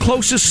second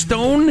closest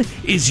stone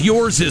is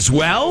yours as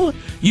well,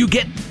 you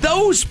get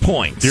those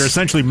points. You're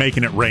essentially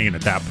making it rain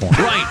at that point.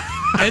 Right.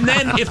 And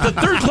then if the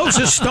third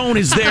closest stone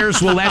is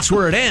theirs, well, that's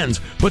where it ends.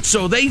 But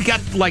so they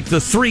got like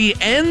the 3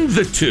 and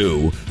the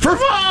 2 for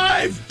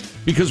 5.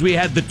 because we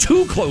had the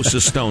two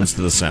closest stones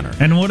to the center.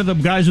 And what are the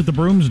guys with the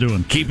brooms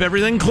doing? Keep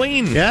everything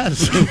clean.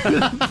 Yes.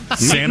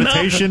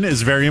 Sanitation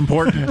is very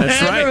important.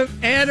 That's right.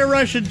 And a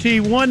Russian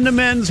team won the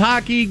men's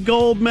hockey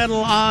gold medal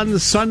on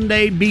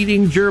Sunday,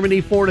 beating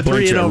Germany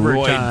 4-3 in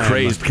overtime.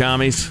 Crazed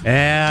commies.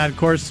 And, of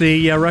course,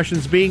 the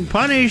Russians being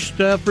punished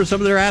for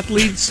some of their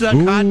athletes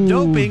caught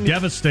doping.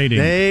 Devastating.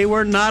 They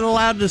were not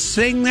allowed to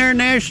sing their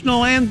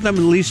national anthem,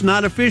 at least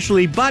not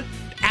officially. But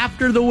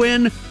after the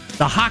win,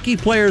 the hockey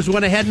players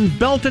went ahead and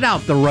belted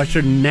out the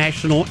Russian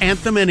national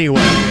anthem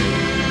anyway.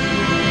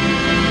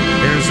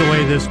 Here's the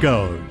way this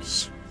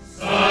goes.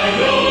 You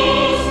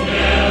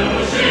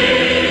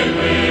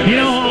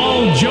know,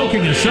 all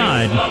joking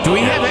aside, do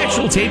we have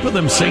actual tape of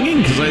them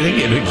singing? Because I think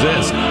it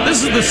exists.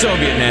 This is the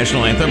Soviet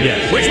national anthem.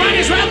 Yes. Which might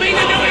as well be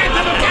the new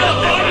anthem of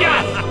California,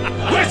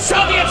 where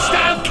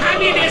Soviet-style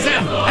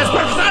communism, as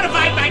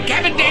personified by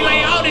Kevin De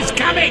Leon, is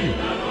coming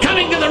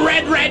to the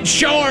red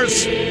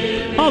shores.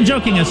 all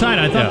joking aside,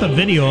 I thought the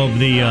video of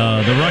the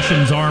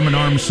Russians arm in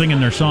arm singing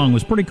their song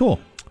was pretty cool.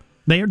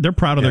 They're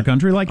proud of their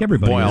country like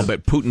everybody Boy, is. I'll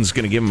bet Putin's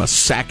going to give them a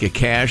sack of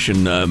cash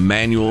and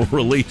manual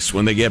release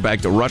when they get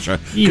back to Russia,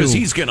 because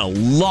he's going to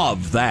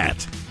love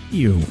that.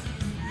 You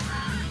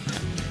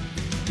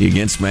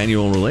against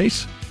manual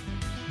release?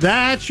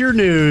 That's your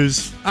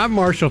news. I'm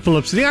Marshall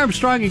Phillips, the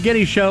Armstrong and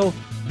Getty Show,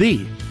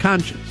 the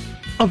conscience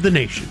of the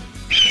nation.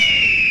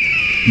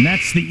 And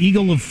that's the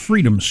Eagle of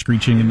Freedom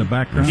screeching in the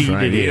background. That's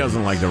right. He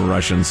doesn't like the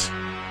Russians.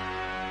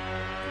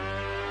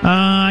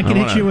 I can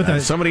hit you with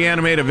a... Somebody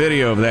animate a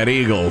video of that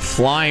eagle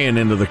flying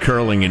into the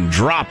curling and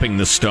dropping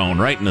the stone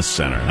right in the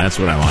center. That's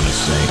what I want to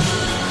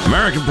see.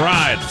 American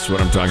pride. That's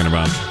what I'm talking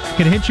about. I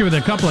can hit you with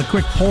a couple of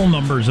quick poll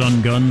numbers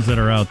on guns that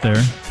are out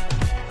there.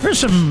 There's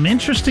some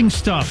interesting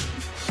stuff.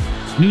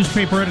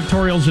 Newspaper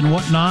editorials and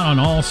whatnot on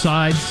all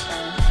sides.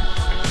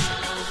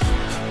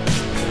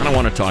 I don't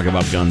want to talk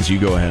about guns. You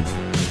go ahead.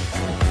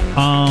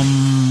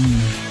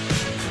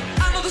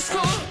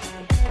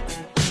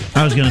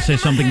 I was going to say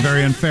something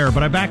very unfair,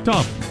 but I backed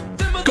off.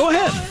 Go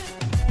ahead.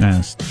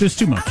 There's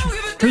too much.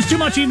 There's too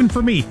much even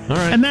for me. All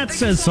right. And that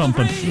says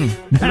something.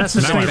 That's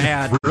the statement.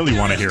 I really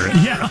want to hear it.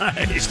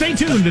 Yeah. Stay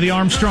tuned to the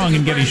Armstrong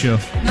and Getty Show.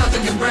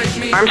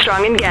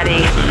 Armstrong and Getty.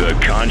 The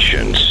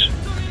conscience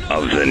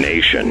of the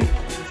nation.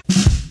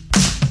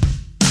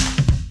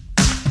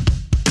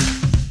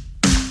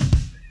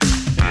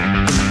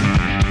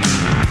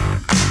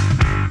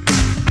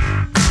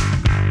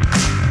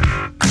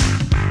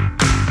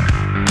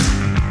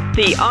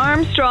 The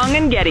Armstrong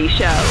and Getty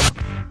Show.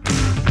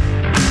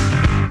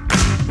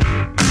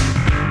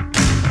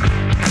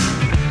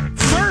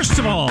 First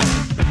of all,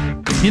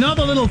 you know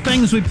the little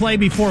things we play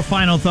before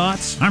final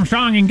thoughts?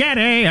 Armstrong and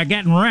Getty are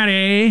getting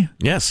ready.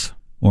 Yes.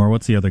 Or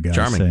what's the other guy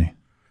say?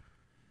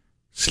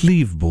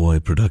 Sleeve Boy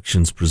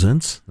Productions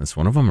presents. That's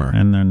one of them.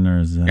 And then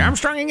there's... The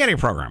Armstrong and Getty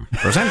program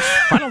presents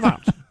final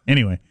thoughts.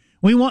 Anyway,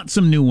 we want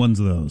some new ones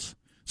of those.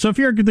 So if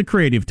you're the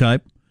creative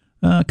type,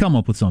 come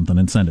up with something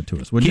and send it to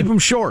us. Keep them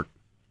short.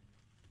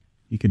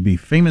 You could be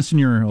famous a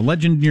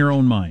legend in your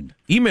own mind.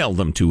 Email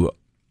them to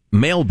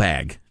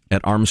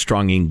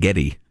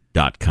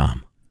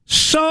mailbag@armstrongandgetty.com.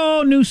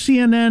 So, new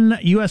CNN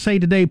USA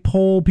Today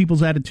poll,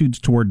 people's attitudes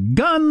toward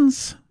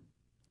guns.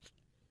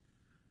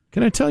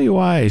 Can I tell you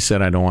why I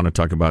said I don't want to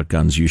talk about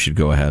guns? You should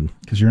go ahead.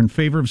 Because you're in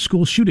favor of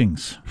school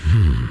shootings.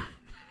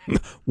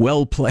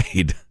 Well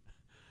played.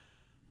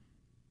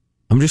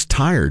 I'm just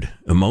tired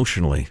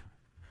emotionally.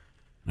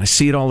 I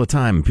see it all the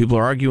time. People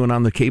are arguing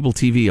on the cable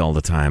TV all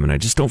the time, and I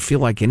just don't feel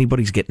like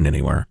anybody's getting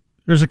anywhere.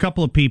 There's a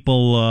couple of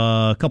people,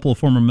 a couple of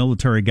former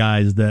military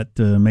guys that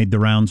made the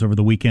rounds over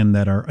the weekend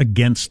that are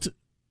against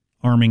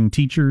arming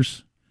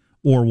teachers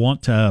or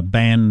want to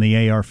ban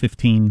the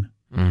AR-15.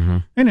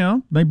 Mm-hmm.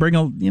 They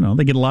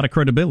they get a lot of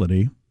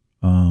credibility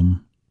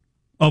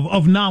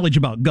of knowledge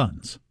about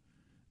guns.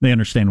 They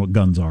understand what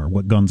guns are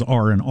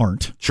and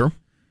aren't. Sure.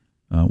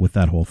 With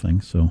that whole thing.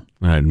 So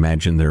I'd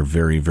imagine they're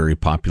very, very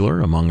popular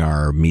among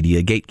our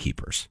media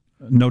gatekeepers.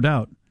 No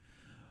doubt.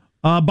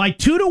 By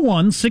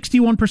 2-1,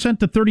 61%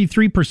 to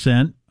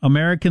 33%,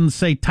 Americans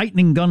say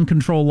tightening gun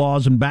control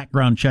laws and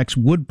background checks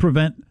would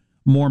prevent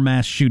more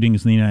mass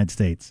shootings in the United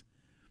States.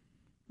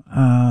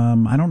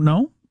 I don't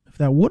know if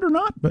that would or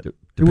not, but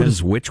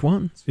depends which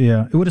ones.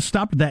 Yeah, it would have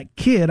stopped that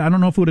kid. I don't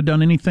know if it would have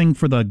done anything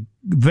for the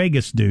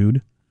Vegas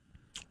dude.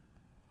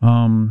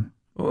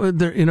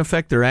 In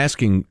effect, they're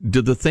asking,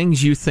 do the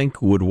things you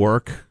think would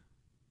work,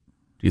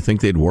 do you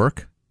think they'd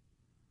work?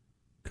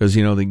 Because,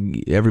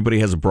 everybody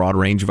has a broad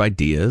range of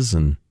ideas.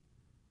 And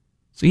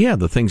so, yeah,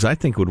 the things I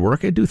think would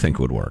work, I do think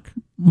would work.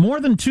 More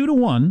than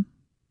 2-1.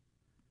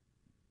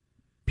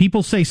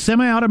 People say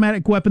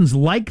semi-automatic weapons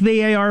like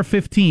the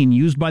AR-15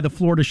 used by the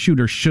Florida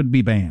shooter should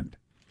be banned.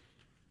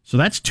 So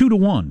that's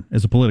 2-1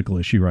 as a political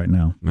issue right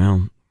now.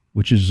 Well,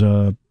 which is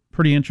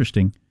pretty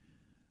interesting.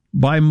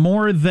 By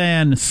more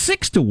than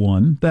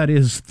 6-1, that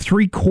is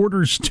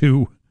 3/4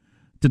 to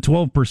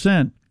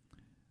 12%.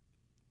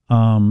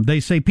 They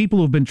say people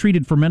who have been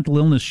treated for mental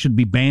illness should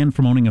be banned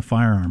from owning a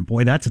firearm.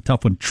 Boy, that's a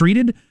tough one.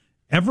 Treated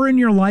ever in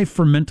your life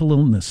for mental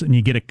illness, and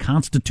you get a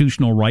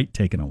constitutional right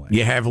taken away.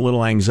 You have a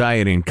little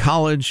anxiety in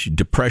college,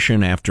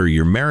 depression after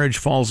your marriage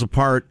falls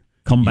apart.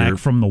 Come back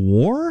from the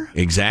war?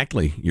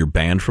 Exactly. You're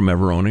banned from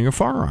ever owning a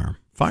firearm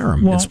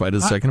in spite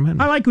of the Second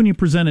Amendment. I like when you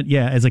present it,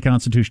 as a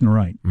constitutional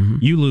right. Mm-hmm.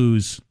 You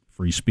lose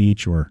free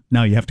speech, or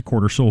now you have to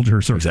quarter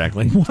soldiers, or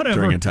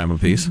whatever. During a time of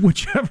peace.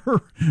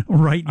 Whichever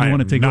right you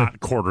want to take. I'm not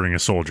quartering a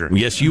soldier.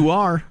 Yes, you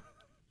are.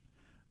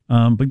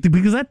 But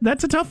because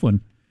that's a tough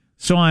one.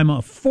 So I'm a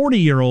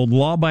 40-year-old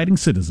law-abiding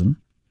citizen.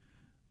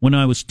 When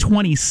I was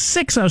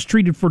 26, I was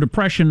treated for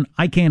depression.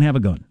 I can't have a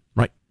gun.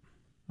 Right.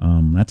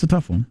 That's a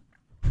tough one.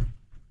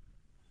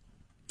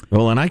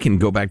 Well, and I can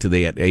go back to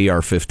the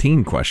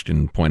AR-15 question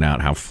and point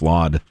out how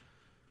flawed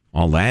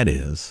all that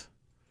is.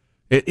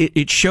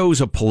 It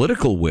shows a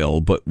political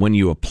will, but when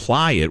you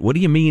apply it, what do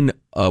you mean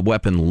a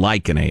weapon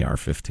like an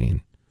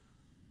AR-15?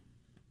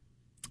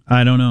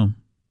 I don't know.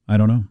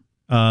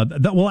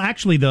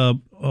 Actually,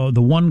 the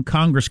one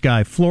Congress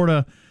guy,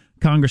 Florida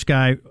Congress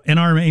guy,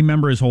 NRA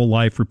member his whole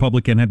life,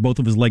 Republican, had both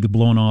of his legs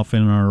blown off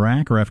in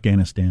Iraq or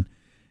Afghanistan.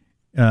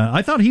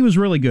 I thought he was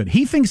really good.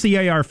 He thinks the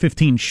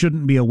AR-15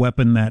 shouldn't be a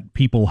weapon that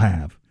people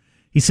have.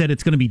 He said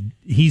it's going to be.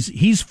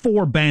 He's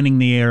for banning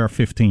the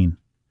AR-15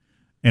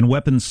 and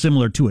weapons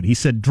similar to it. He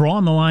said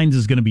drawing the lines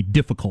is going to be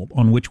difficult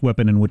on which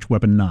weapon and which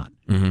weapon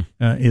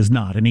is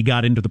not. And he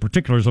got into the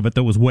particulars of it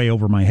that was way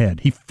over my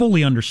head. He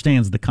fully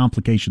understands the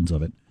complications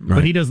of it,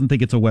 but he doesn't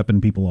think it's a weapon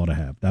people ought to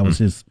have. That was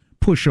his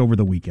push over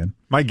the weekend.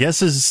 My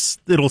guess is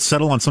it'll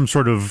settle on some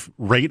sort of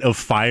rate of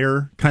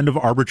fire kind of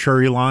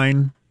arbitrary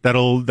line.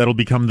 That'll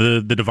become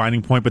the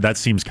dividing point, but that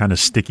seems kind of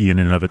sticky in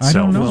and of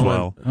itself as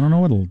well. I don't know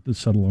what it'll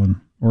settle on,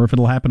 or if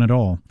it'll happen at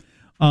all.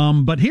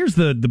 But here's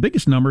the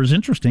biggest number is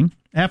interesting.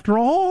 After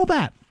all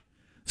that,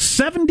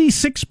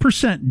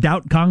 76%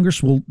 doubt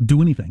Congress will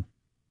do anything.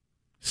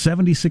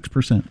 76%.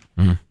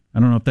 Mm-hmm. I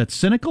don't know if that's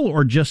cynical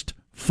or just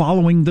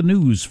following the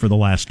news for the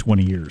last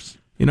 20 years.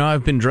 You know,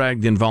 I've been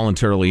dragged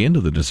involuntarily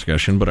into the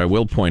discussion, but I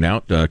will point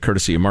out,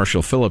 courtesy of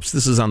Marshall Phillips,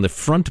 this is on the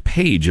front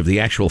page of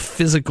the actual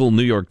physical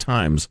New York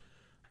Times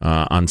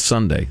on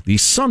Sunday. The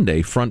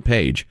Sunday front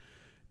page.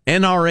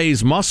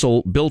 NRA's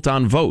muscle built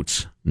on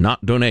votes,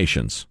 not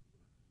donations.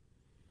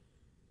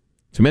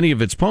 To many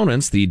of its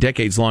opponents, the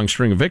decades-long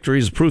string of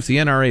victories is proof the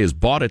NRA has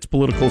bought its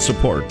political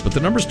support. But the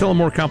numbers tell a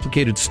more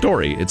complicated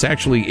story. It's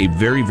actually a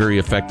very, very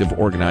effective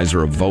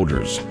organizer of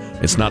voters.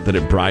 It's not that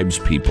it bribes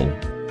people,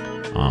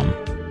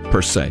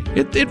 per se.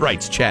 It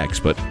writes checks,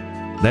 but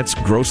that's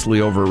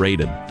grossly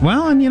overrated.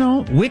 Well, and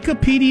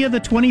Wikipedia, the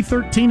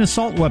 2013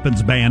 assault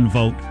weapons ban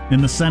vote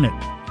in the Senate,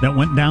 that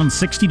went down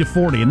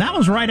 60-40, and that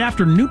was right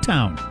after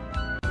Newtown.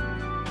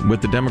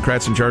 With the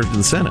Democrats in charge of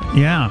the Senate.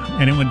 Yeah,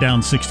 and it went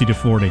down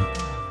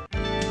 60-40.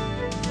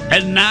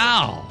 And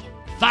now,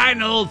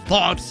 final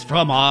thoughts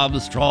from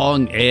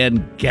Armstrong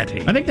and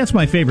Getty. I think that's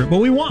my favorite, but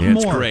we want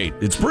more. It's great.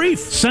 It's brief.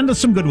 Send us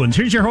some good ones.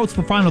 Here's your host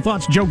for Final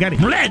Thoughts, Joe Getty.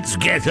 Let's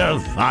get a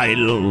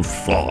final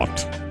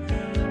thought.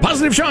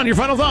 Positive Sean, your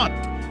final thought.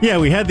 Yeah,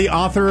 we had the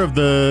author of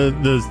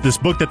this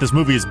book that this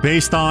movie is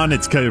based on.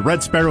 It's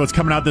Red Sparrow. It's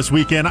coming out this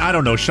weekend. I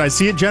don't know. Should I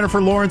see it,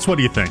 Jennifer Lawrence? What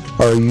do you think?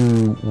 Are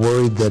you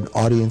worried that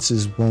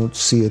audiences won't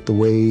see it the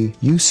way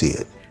you see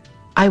it?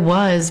 I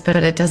was, but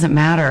it doesn't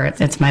matter.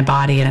 It's my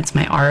body, and it's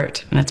my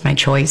art, and it's my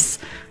choice.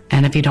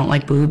 And if you don't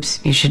like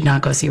boobs, you should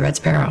not go see Red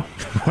Sparrow.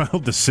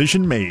 Well,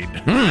 decision made.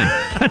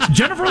 That's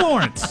Jennifer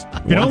Lawrence.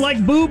 If you don't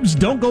like boobs,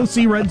 don't go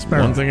see Red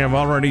Sparrow. One thing I've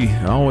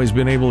always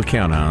been able to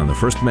count on, the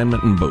First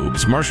Amendment and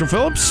boobs. Marshall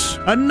Phillips.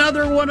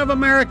 Another one of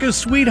America's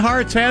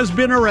sweethearts has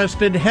been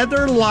arrested.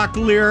 Heather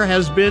Locklear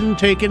has been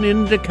taken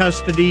into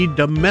custody.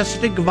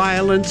 Domestic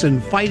violence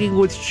and fighting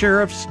with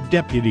sheriff's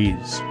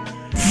deputies.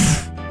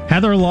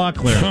 Heather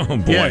Locklear. Oh,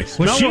 boy. Yes,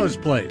 Melrose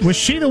Place. Was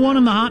she the one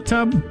in the hot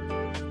tub?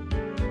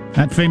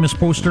 That famous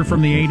poster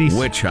from the 80s?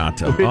 Which hot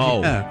tub?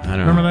 Oh, yeah. I don't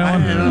know. Remember that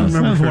one? I don't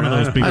remember. That was one of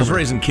those people. I was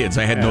raising kids.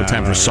 I had no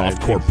time for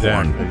softcore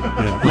porn.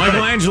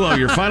 Michelangelo,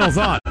 your final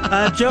thought.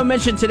 Joe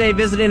mentioned today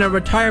visiting a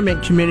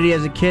retirement community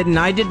as a kid, and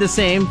I did the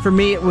same. For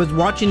me, it was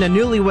watching a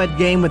Newlywed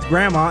Game with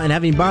Grandma and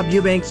having Bob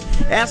Eubanks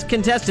ask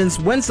contestants,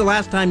 when's the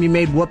last time you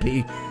made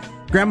whoopee?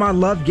 Grandma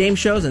loved game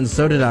shows, and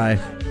so did I.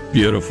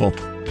 Beautiful.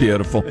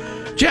 Beautiful.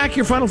 Jack,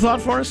 your final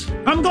thought for us?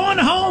 I'm going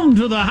home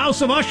to the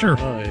House of Usher.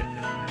 Oh,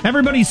 yeah.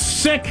 Everybody's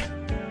sick,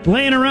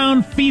 laying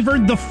around,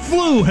 fevered. The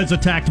flu has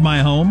attacked my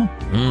home.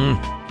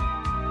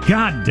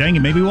 God dang it.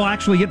 Maybe we'll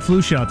actually get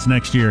flu shots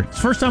next year. It's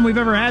the first time we've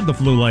ever had the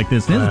flu like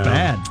this. It's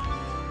bad.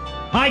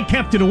 I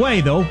kept it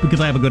away, though, because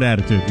I have a good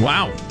attitude.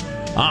 Wow.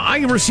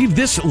 I received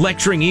this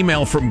lecturing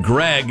email from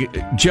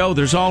Greg. Joe,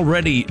 there's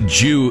already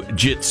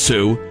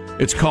Jiu-Jitsu.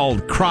 It's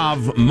called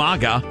Krav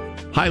Maga.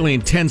 Highly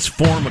intense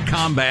form of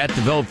combat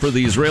developed for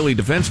the Israeli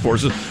Defense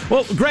Forces.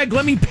 Well, Greg,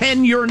 let me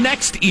pen your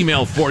next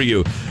email for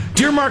you.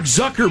 Dear Mark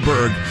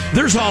Zuckerberg,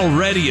 there's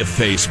already a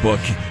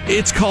Facebook.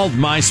 It's called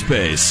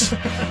MySpace.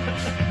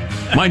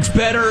 Mine's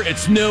better,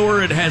 it's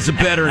newer, it has a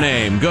better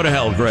name. Go to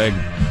hell, Greg.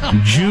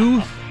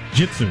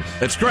 Jiu-Jitsu.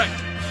 That's correct.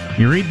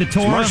 You read the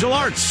Torah. It's martial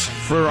arts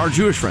for our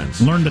Jewish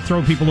friends. Learn to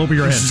throw people over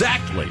your head.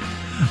 Exactly.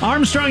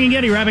 Armstrong and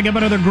Getty wrapping up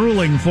another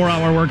grueling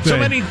 4-hour workday. So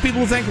many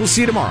people think we'll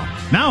see you tomorrow.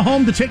 Now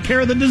home to take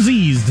care of the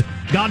diseased.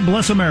 God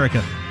bless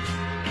America.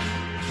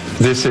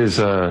 This is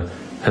a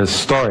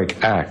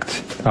historic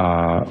act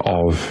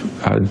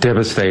of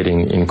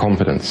devastating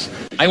incompetence.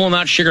 I will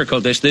not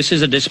sugarcoat this. This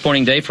is a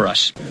disappointing day for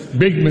us.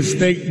 Big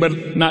mistake,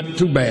 but not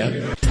too bad.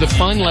 The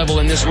fun level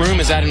in this room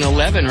is at an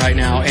 11 right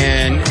now,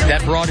 and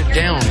that brought it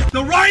down.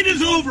 The ride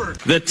is over.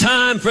 The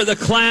time for the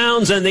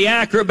clowns and the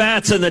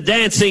acrobats and the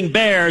dancing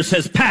bears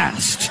has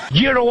passed.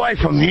 Get away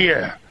from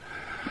here.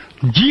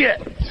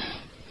 Get.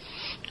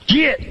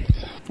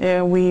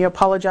 We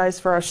apologize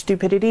for our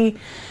stupidity,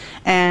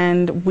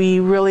 and we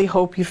really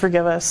hope you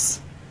forgive us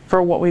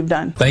for what we've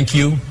done. Thank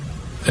you,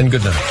 and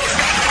good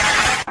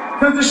night.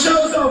 Because the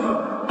show's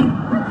over.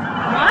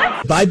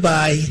 What?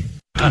 Bye-bye.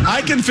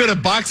 I can fit a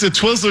box of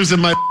Twizzlers in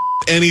my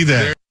any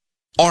day.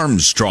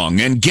 Armstrong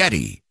and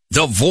Getty,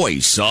 the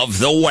voice of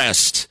the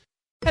West.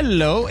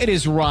 Hello, it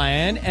is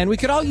Ryan, and we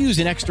could all use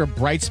an extra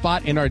bright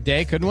spot in our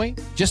day, couldn't we?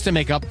 Just to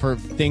make up for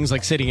things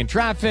like sitting in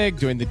traffic,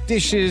 doing the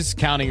dishes,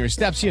 counting your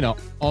steps,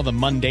 all the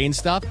mundane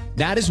stuff.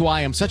 That is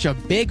why I'm such a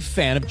big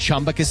fan of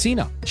Chumba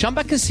Casino.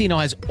 Chumba Casino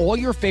has all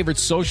your favorite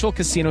social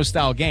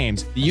casino-style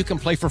games that you can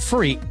play for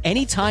free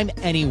anytime,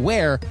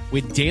 anywhere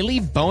with daily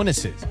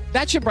bonuses.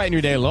 That should brighten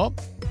your day a little.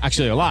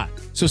 Actually, a lot.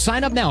 So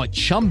sign up now at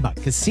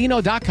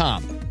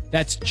ChumbaCasino.com.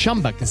 That's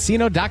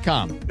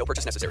ChumbaCasino.com. No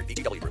purchase necessary.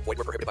 VGW Group. Void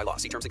where prohibited by law.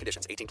 See terms and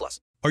conditions. 18+.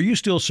 Are you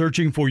still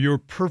searching for your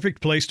perfect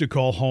place to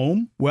call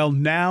home? Well,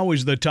 now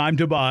is the time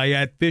to buy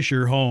at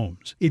Fisher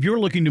Homes. If you're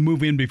looking to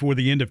move in before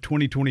the end of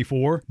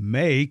 2024,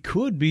 May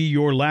could be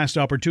your last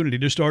opportunity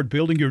to start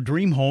building your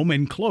dream home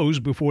and close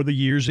before the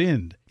year's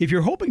end. If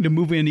you're hoping to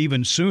move in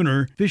even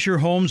sooner, Fisher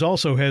Homes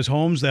also has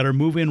homes that are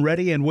move-in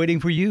ready and waiting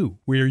for you,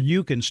 where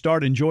you can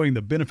start enjoying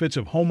the benefits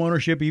of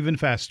homeownership even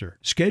faster.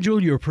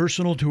 Schedule your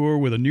personal tour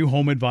with a new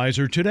home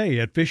advisor today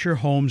at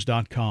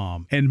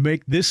FisherHomes.com and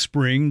make this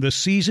spring the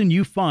season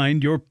you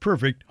find your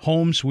perfect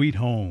home sweet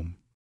home.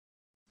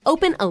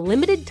 Open a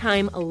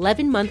limited-time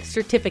 11-month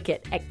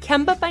certificate at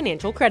Kemba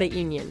Financial Credit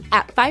Union.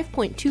 At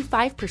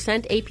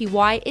 5.25%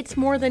 APY, it's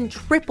more than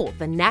triple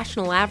the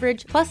national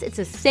average, plus it's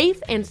a safe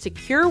and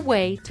secure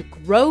way to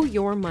grow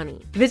your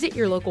money. Visit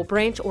your local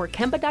branch or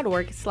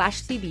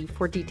kemba.org/CD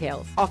for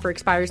details. Offer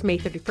expires May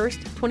 31st,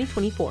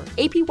 2024.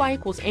 APY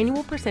equals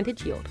annual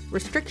percentage yield.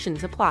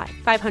 Restrictions apply.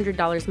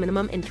 $500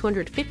 minimum and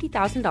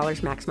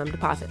 $250,000 maximum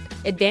deposit.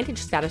 Advantage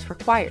status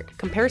required.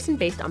 Comparison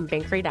based on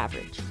bank rate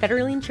average.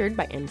 Federally insured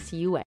by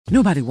NCUA.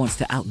 Nobody wants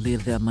to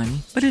outlive their money,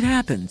 but it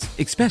happens,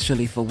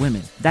 especially for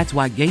women. That's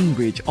why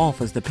Gainbridge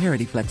offers the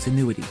Parity Flex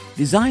annuity,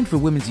 designed for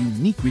women's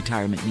unique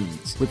retirement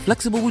needs, with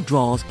flexible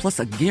withdrawals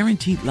plus a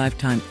guaranteed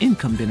lifetime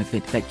income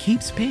benefit that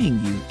keeps paying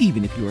you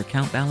even if your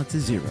account balance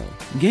is zero.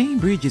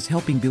 Gainbridge is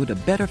helping build a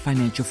better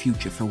financial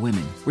future for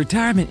women.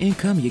 Retirement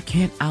income you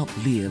can't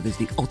outlive is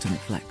the ultimate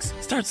flex.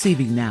 Start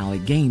saving now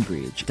at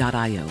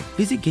Gainbridge.io.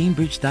 Visit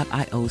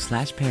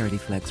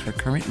Gainbridge.io/ParityFlex for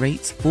current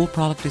rates, full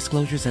product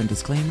disclosures and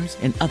disclaimers,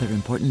 and other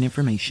important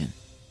information.